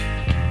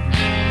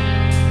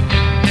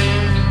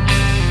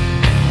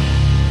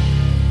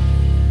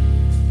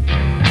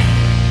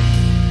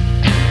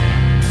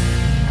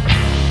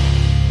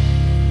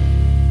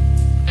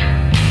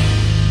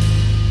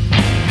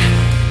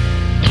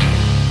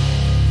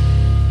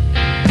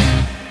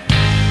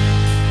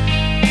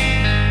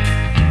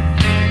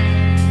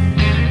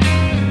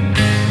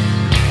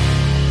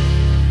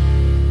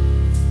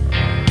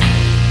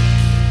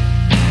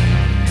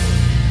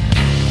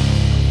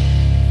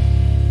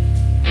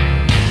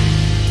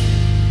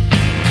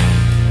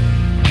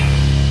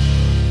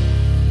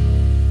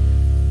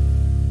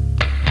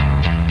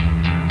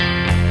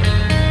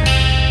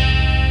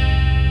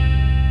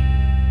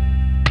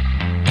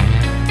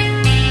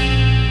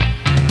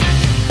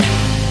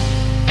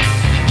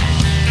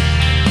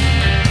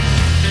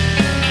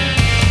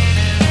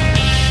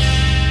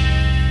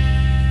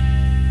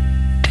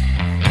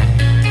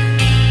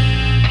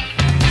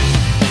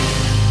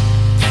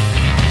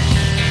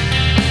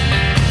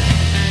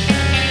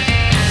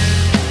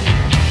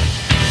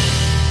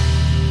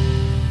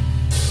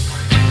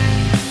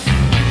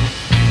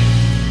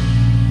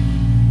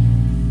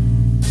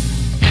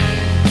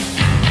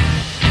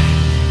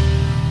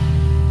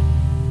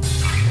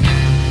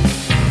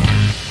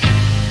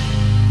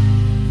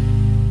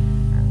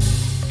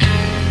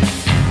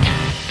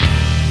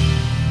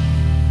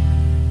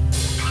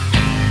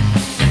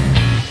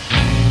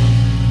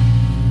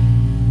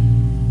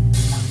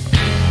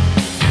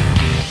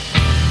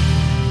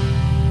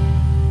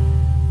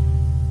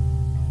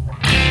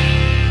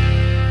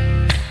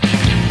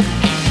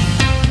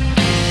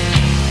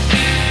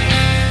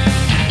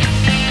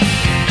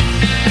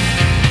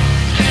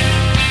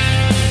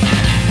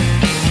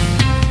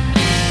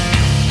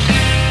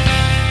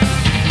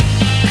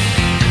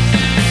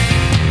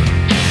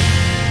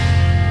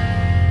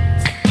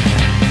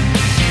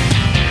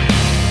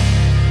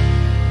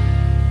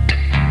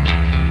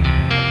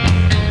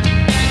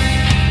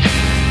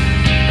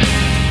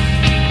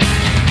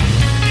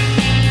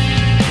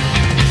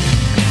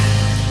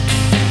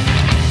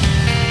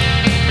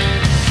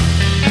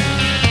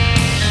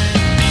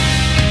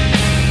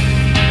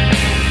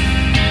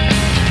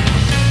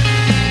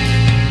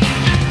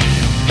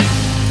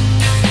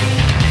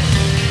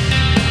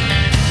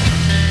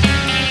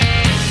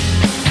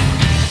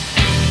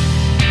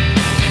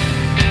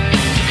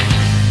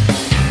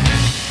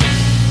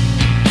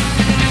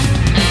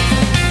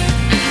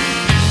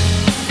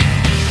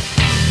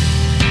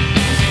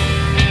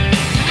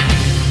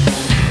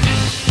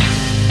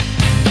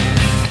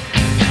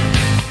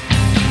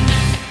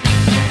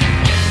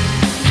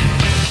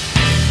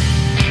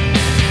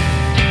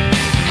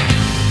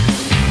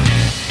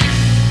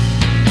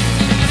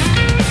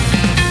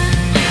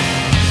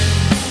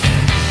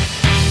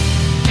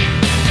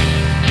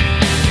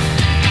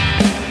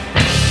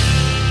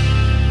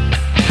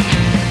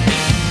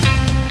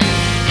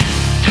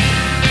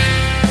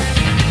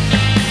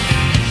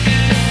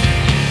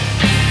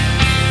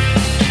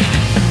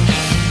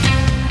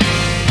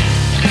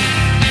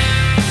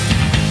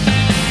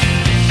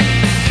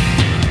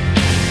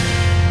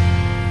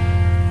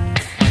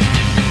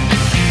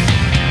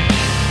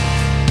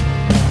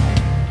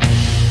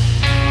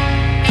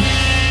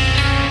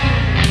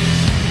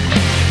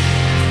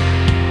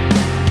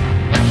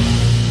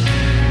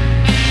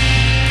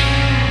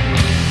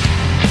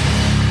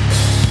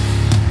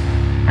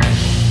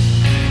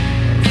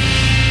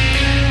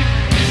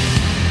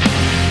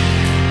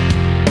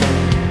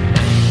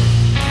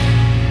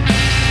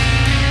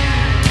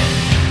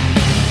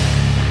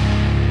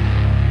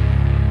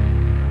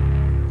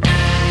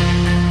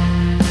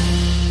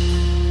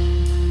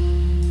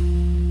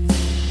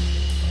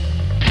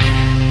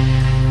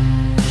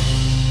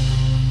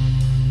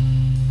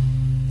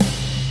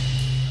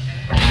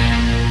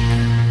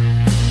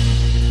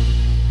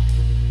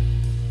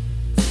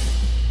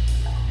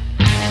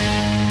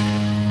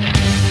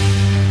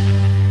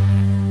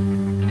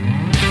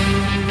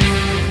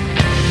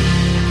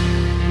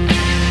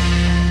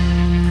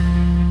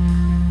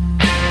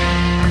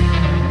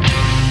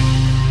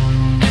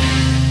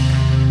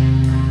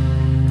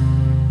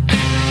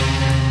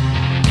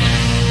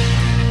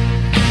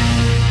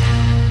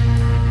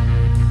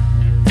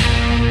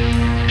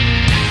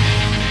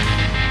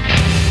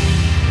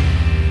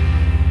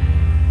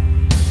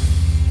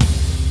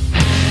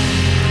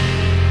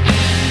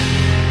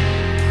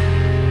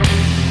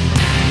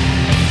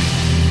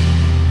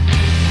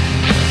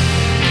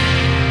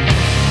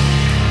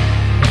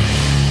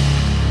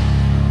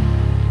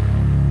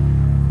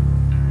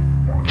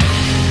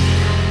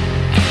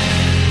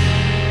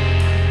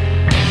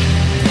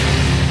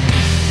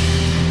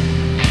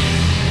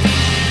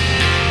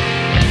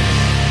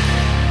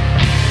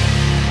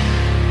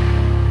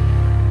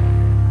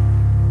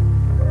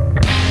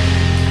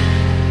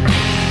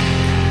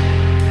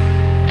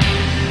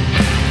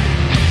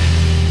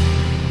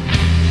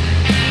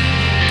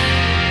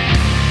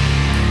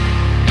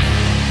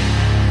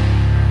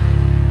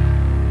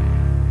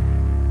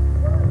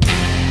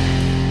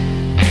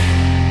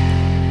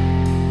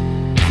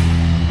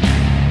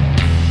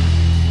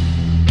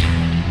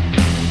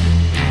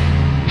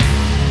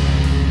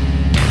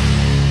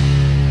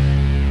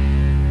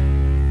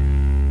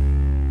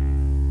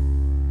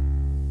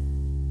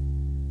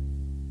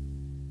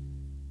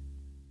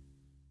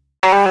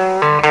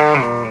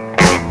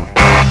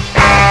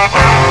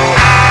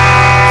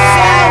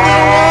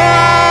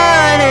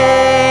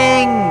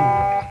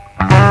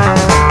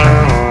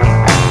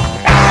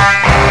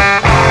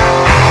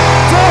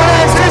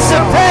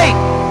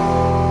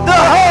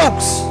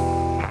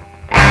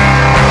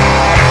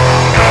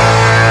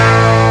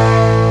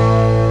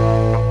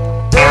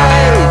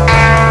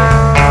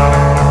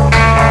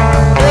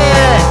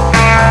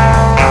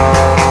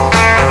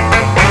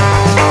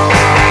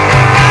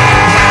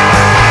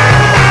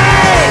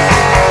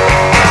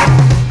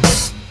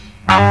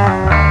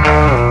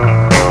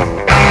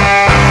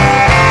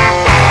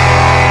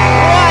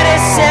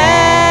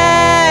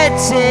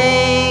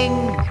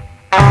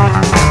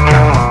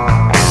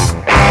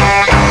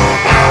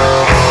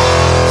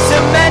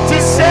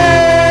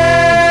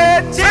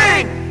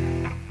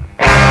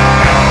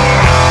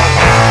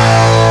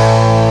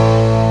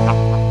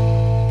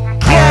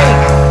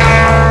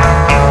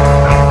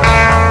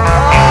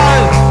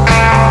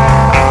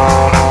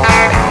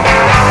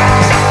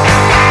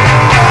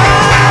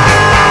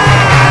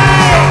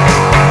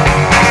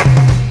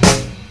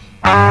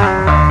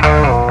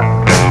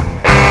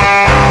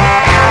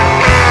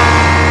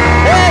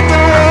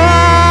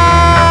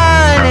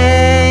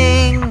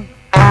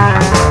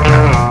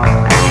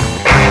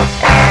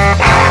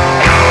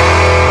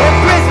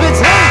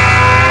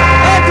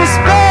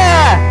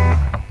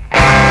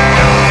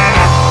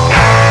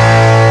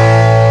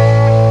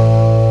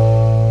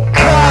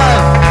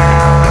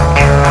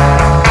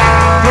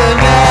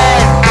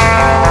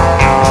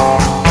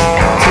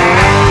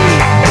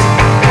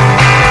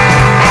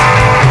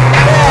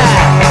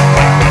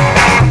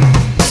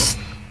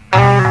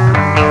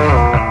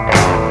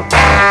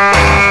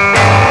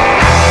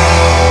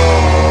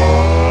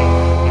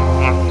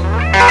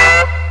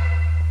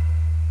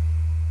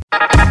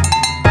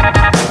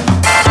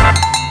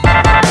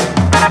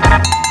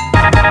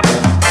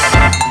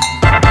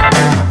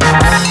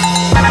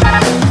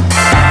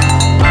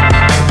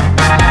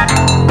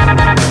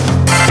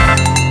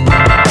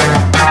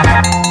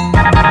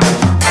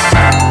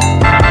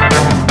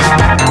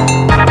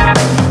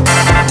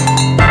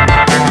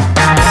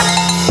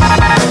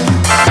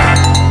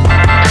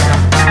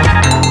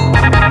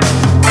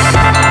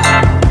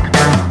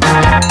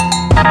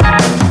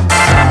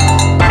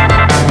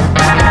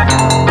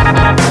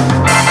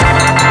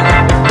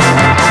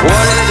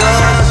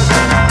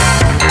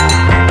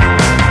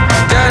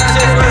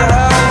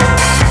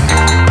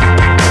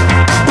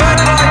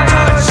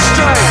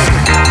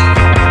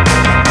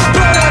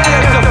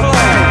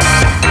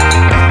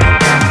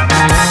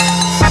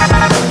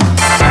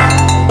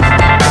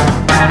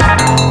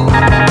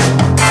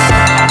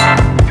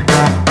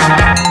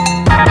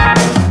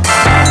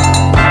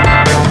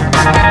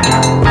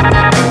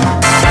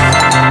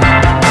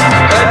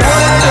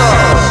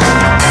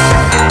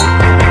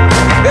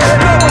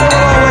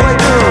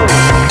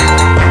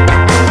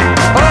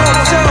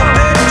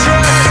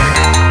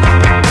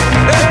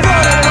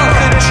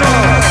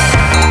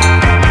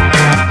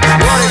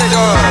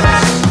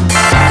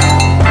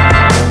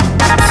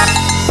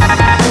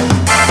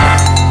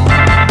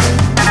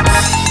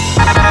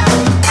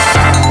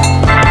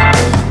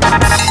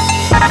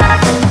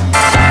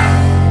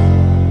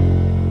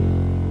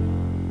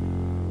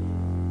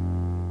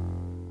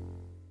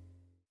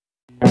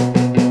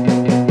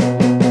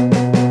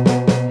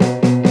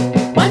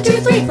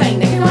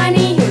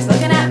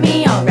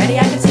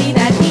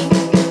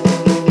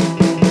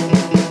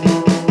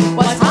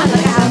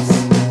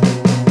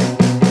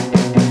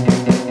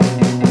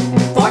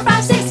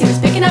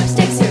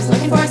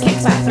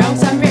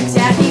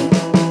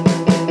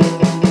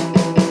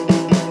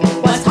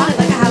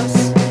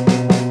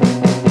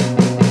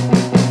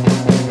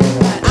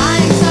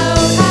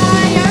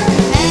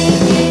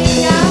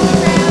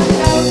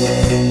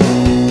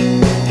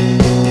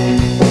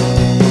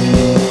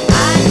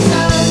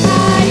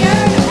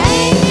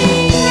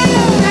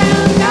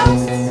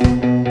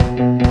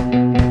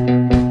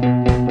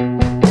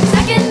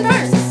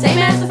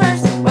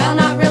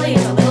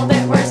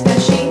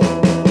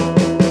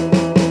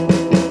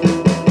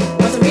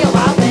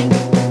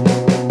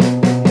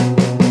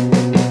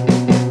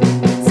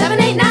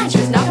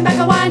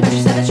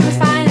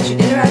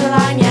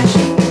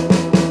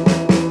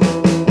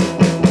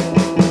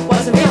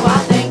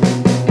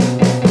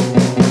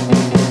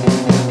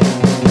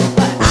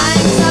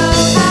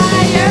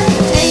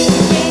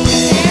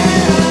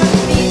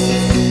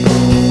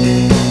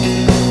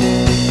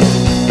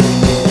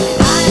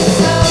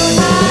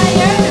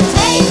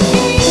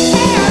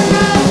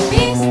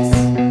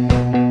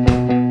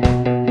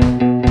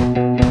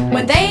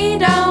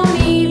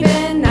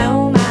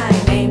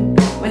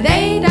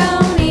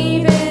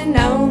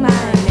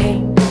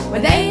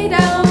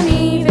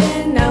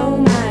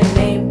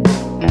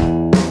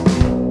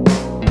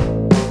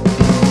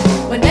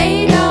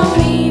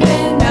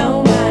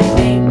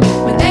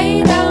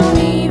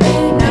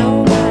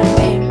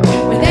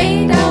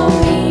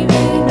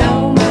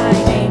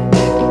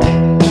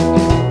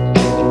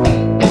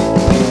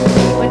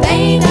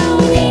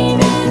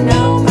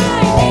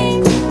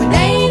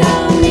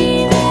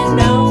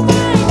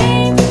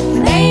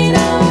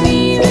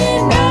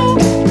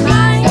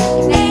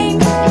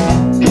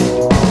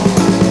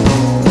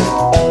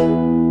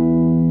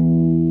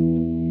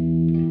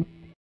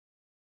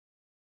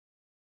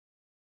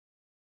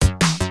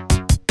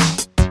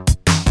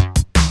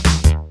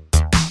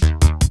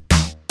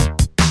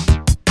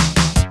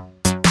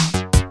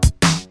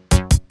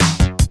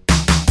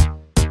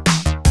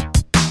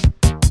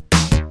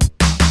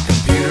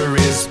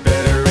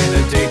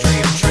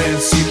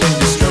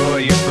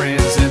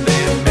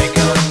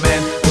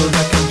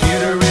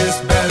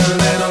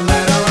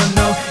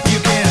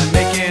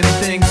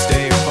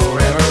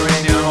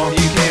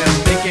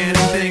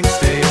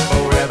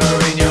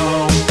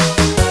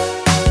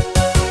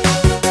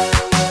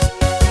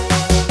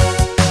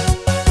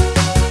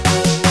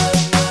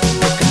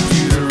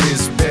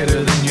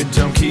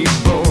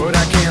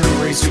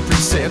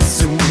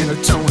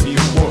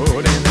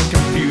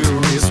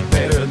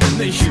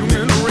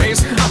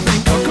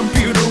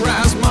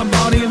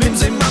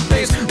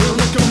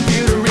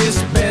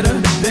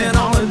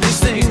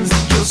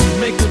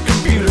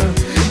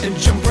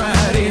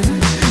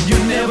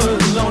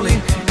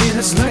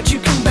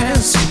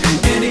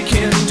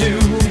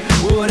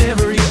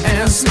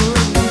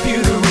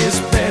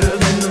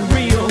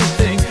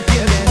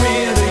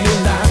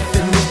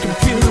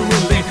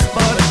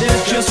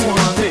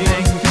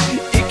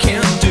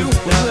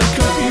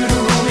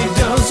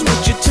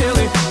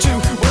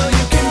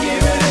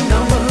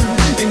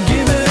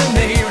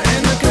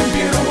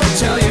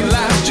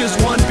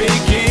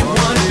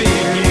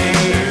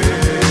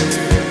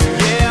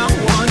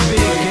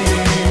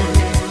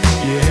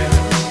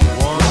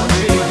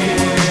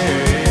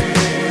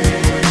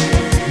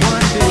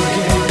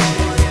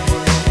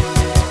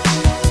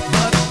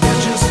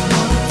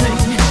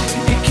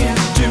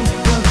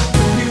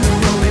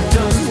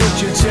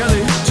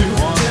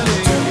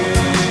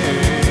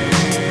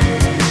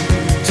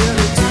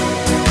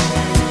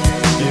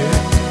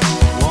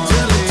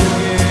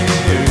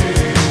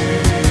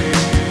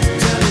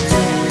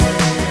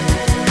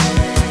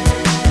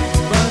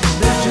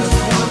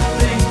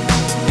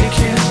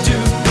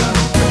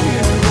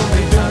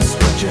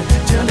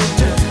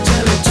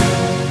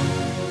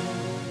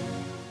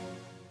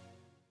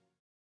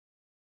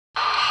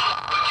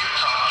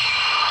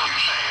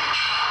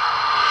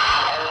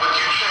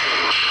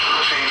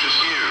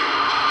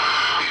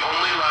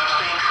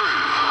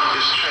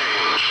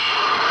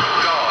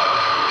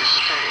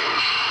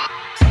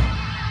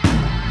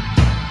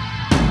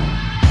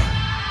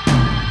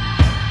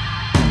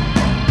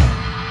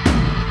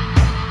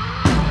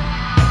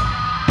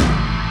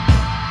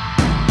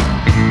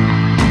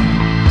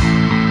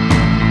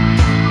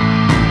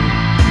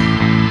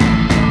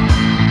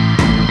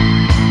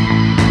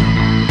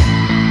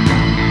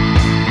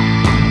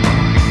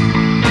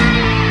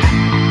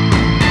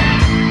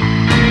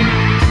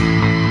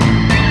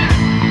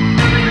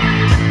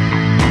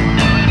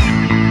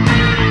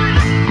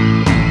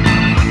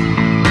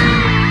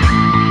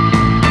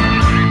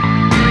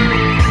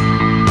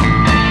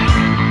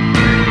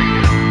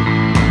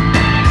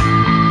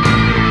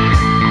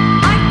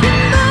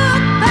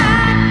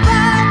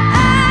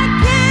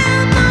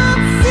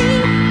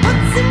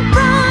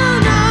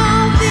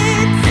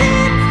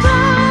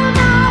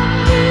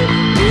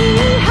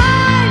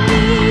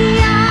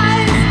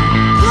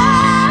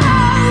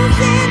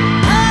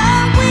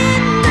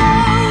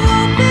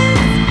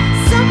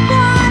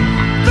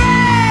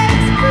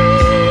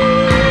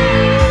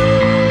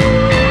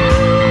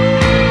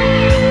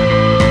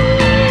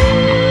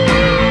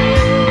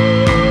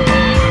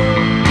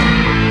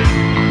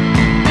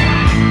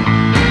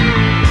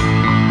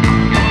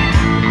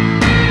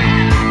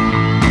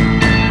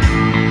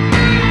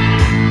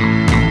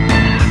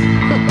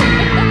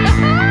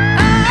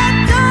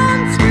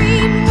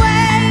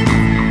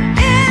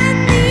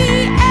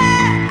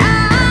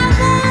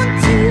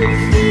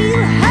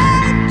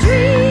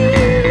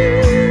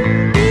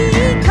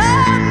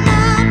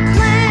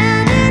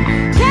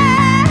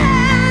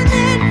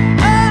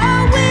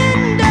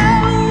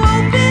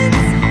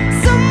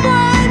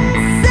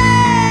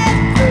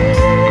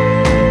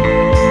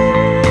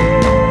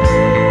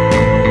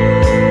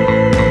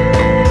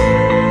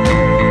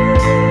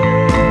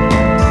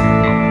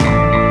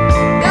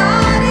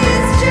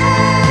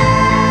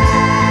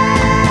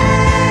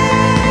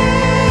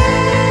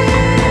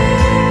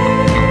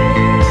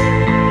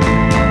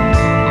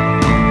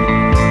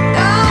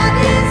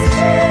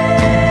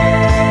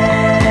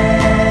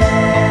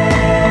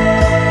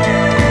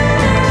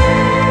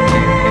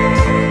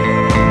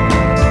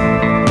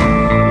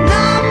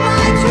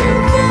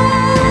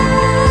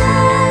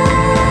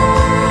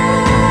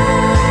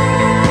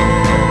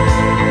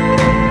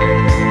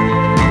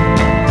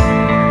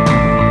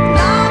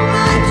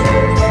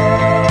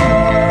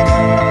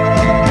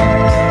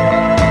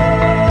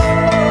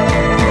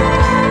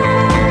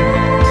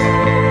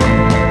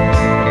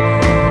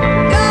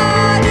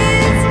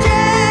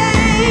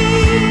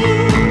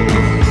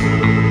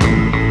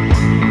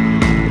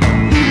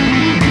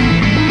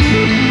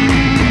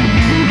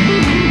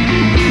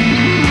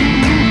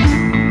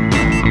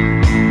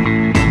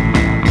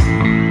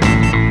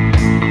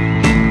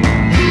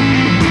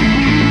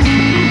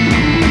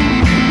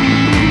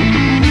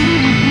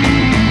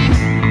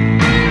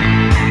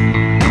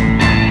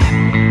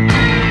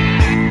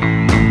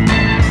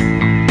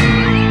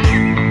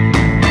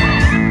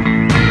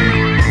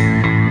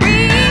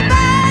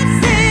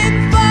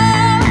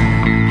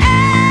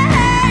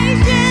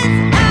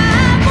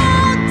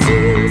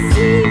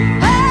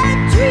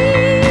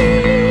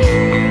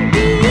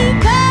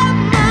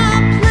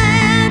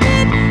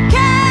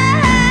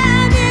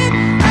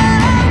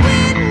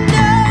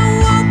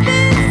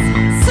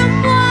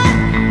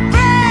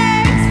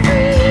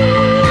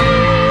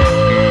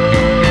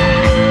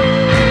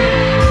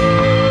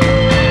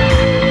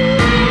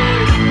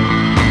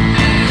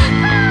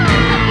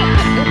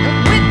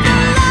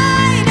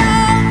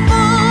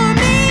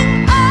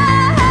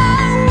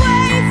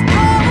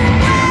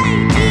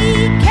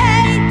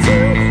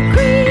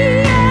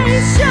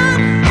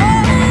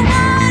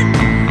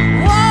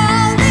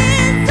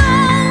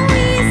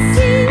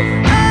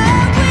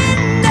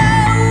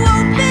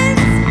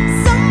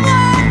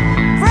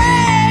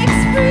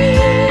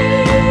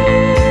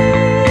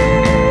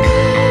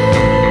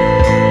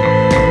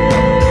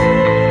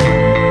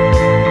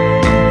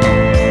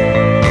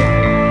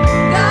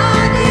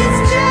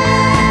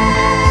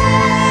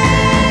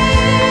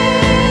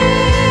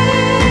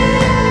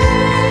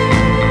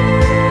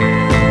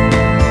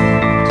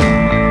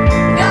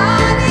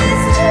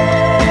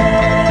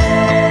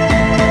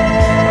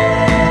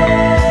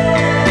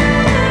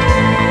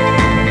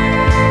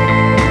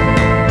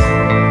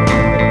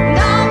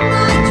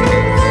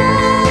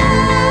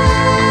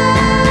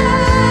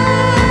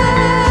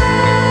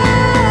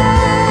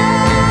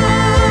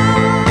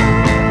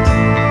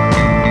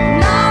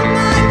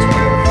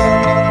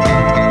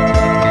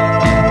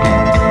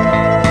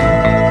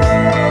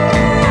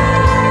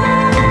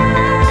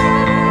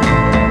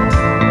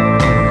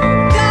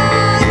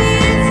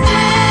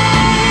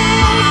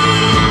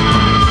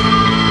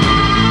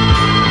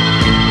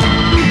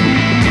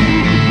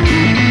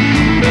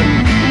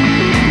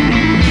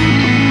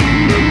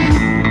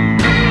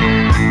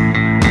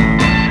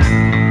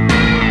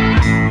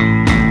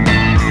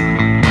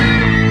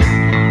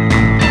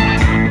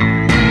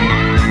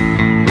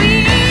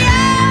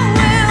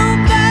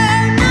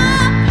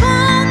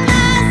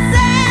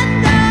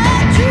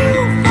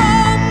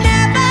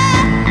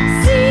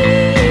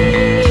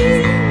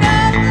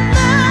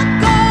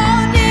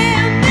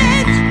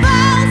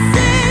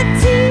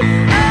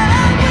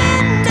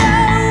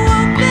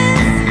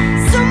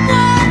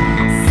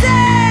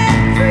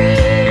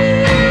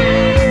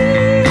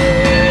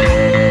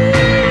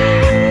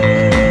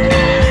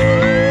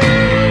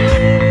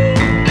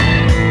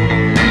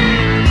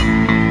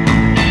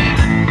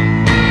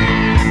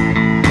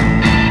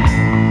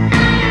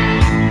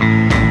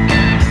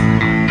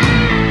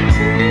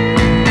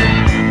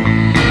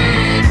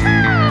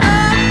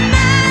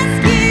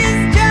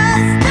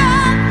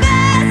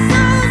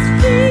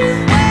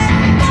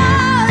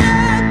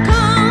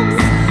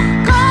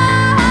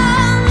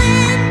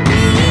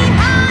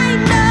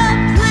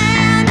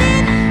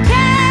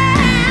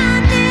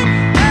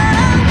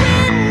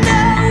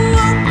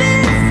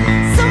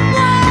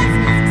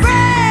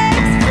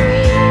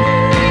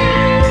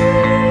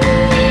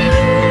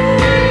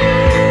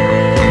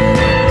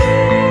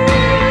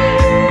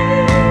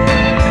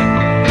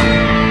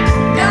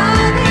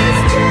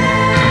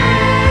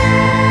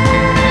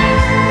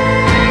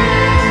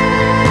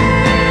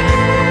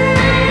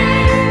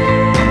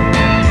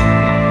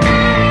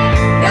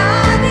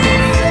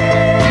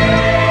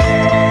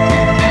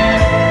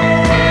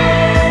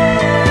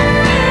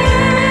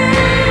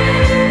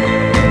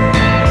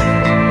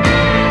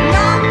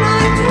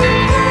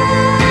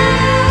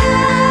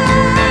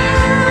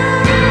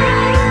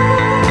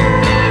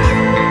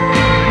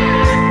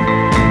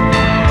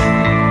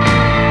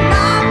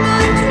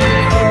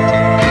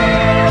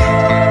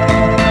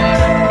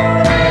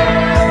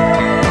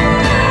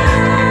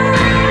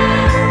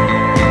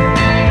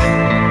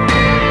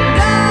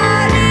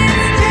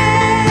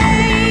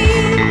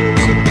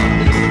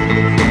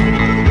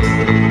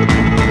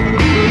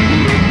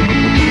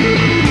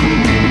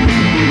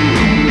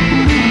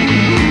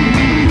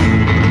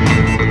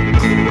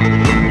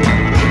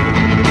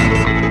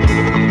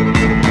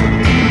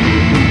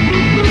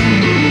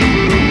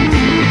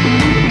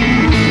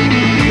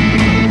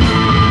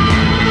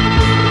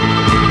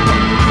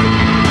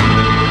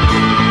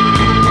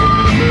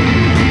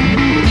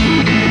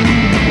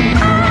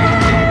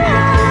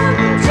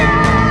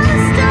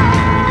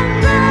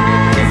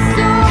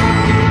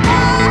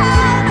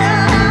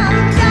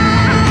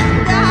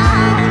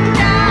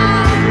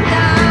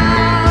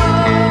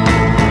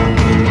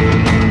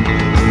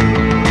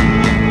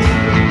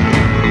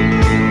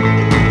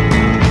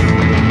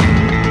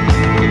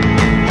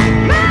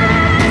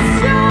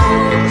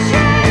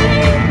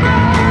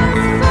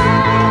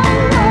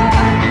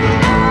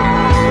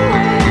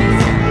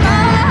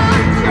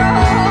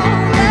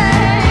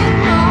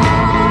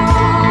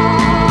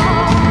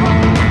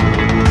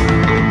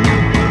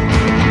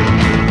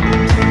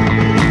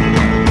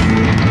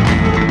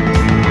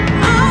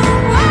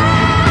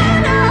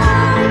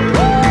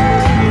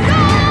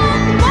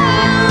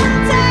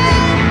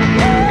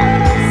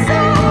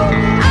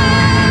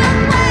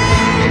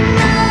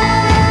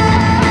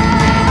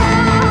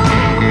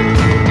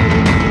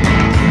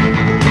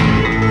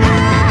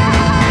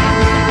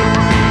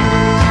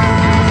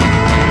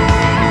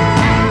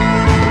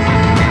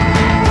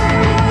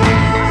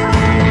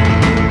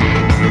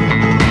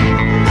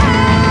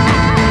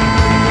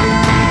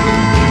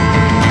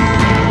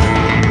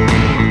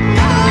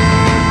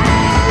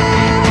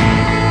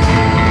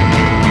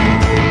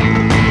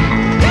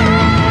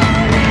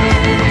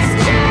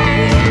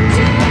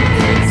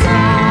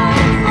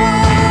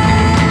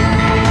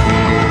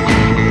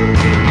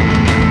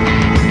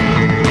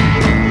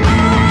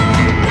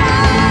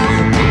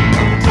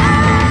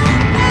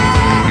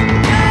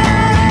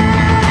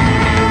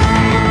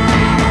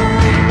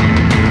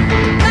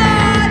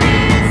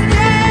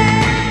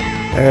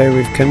 Alright,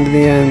 we've come to the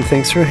end.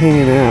 Thanks for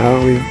hanging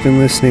out. We've been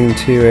listening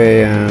to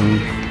a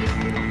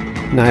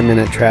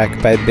 9-minute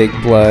track by Big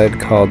Blood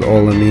called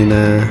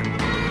Olamina,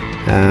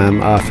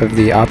 off of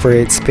the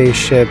Operate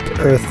Spaceship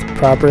Earth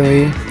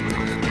Properly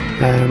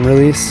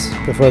release.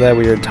 Before that,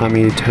 we heard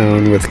Tommy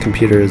Tone with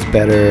Computer is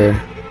Better,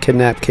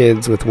 Kidnap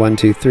Kids with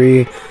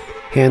 123,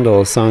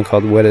 Handle, a song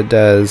called What It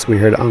Does. We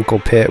heard Uncle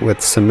Pitt with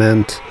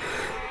Cement.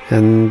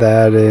 And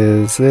that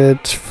is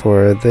it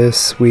for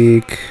this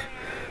week.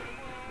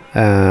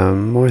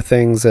 More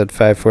things at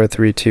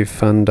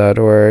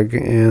 5432fun.org.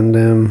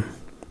 And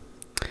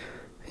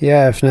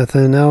yeah, if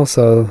nothing else,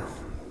 I'll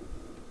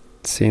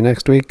see you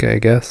next week, I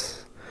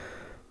guess.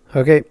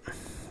 Okay,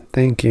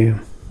 thank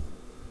you.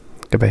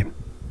 Goodbye.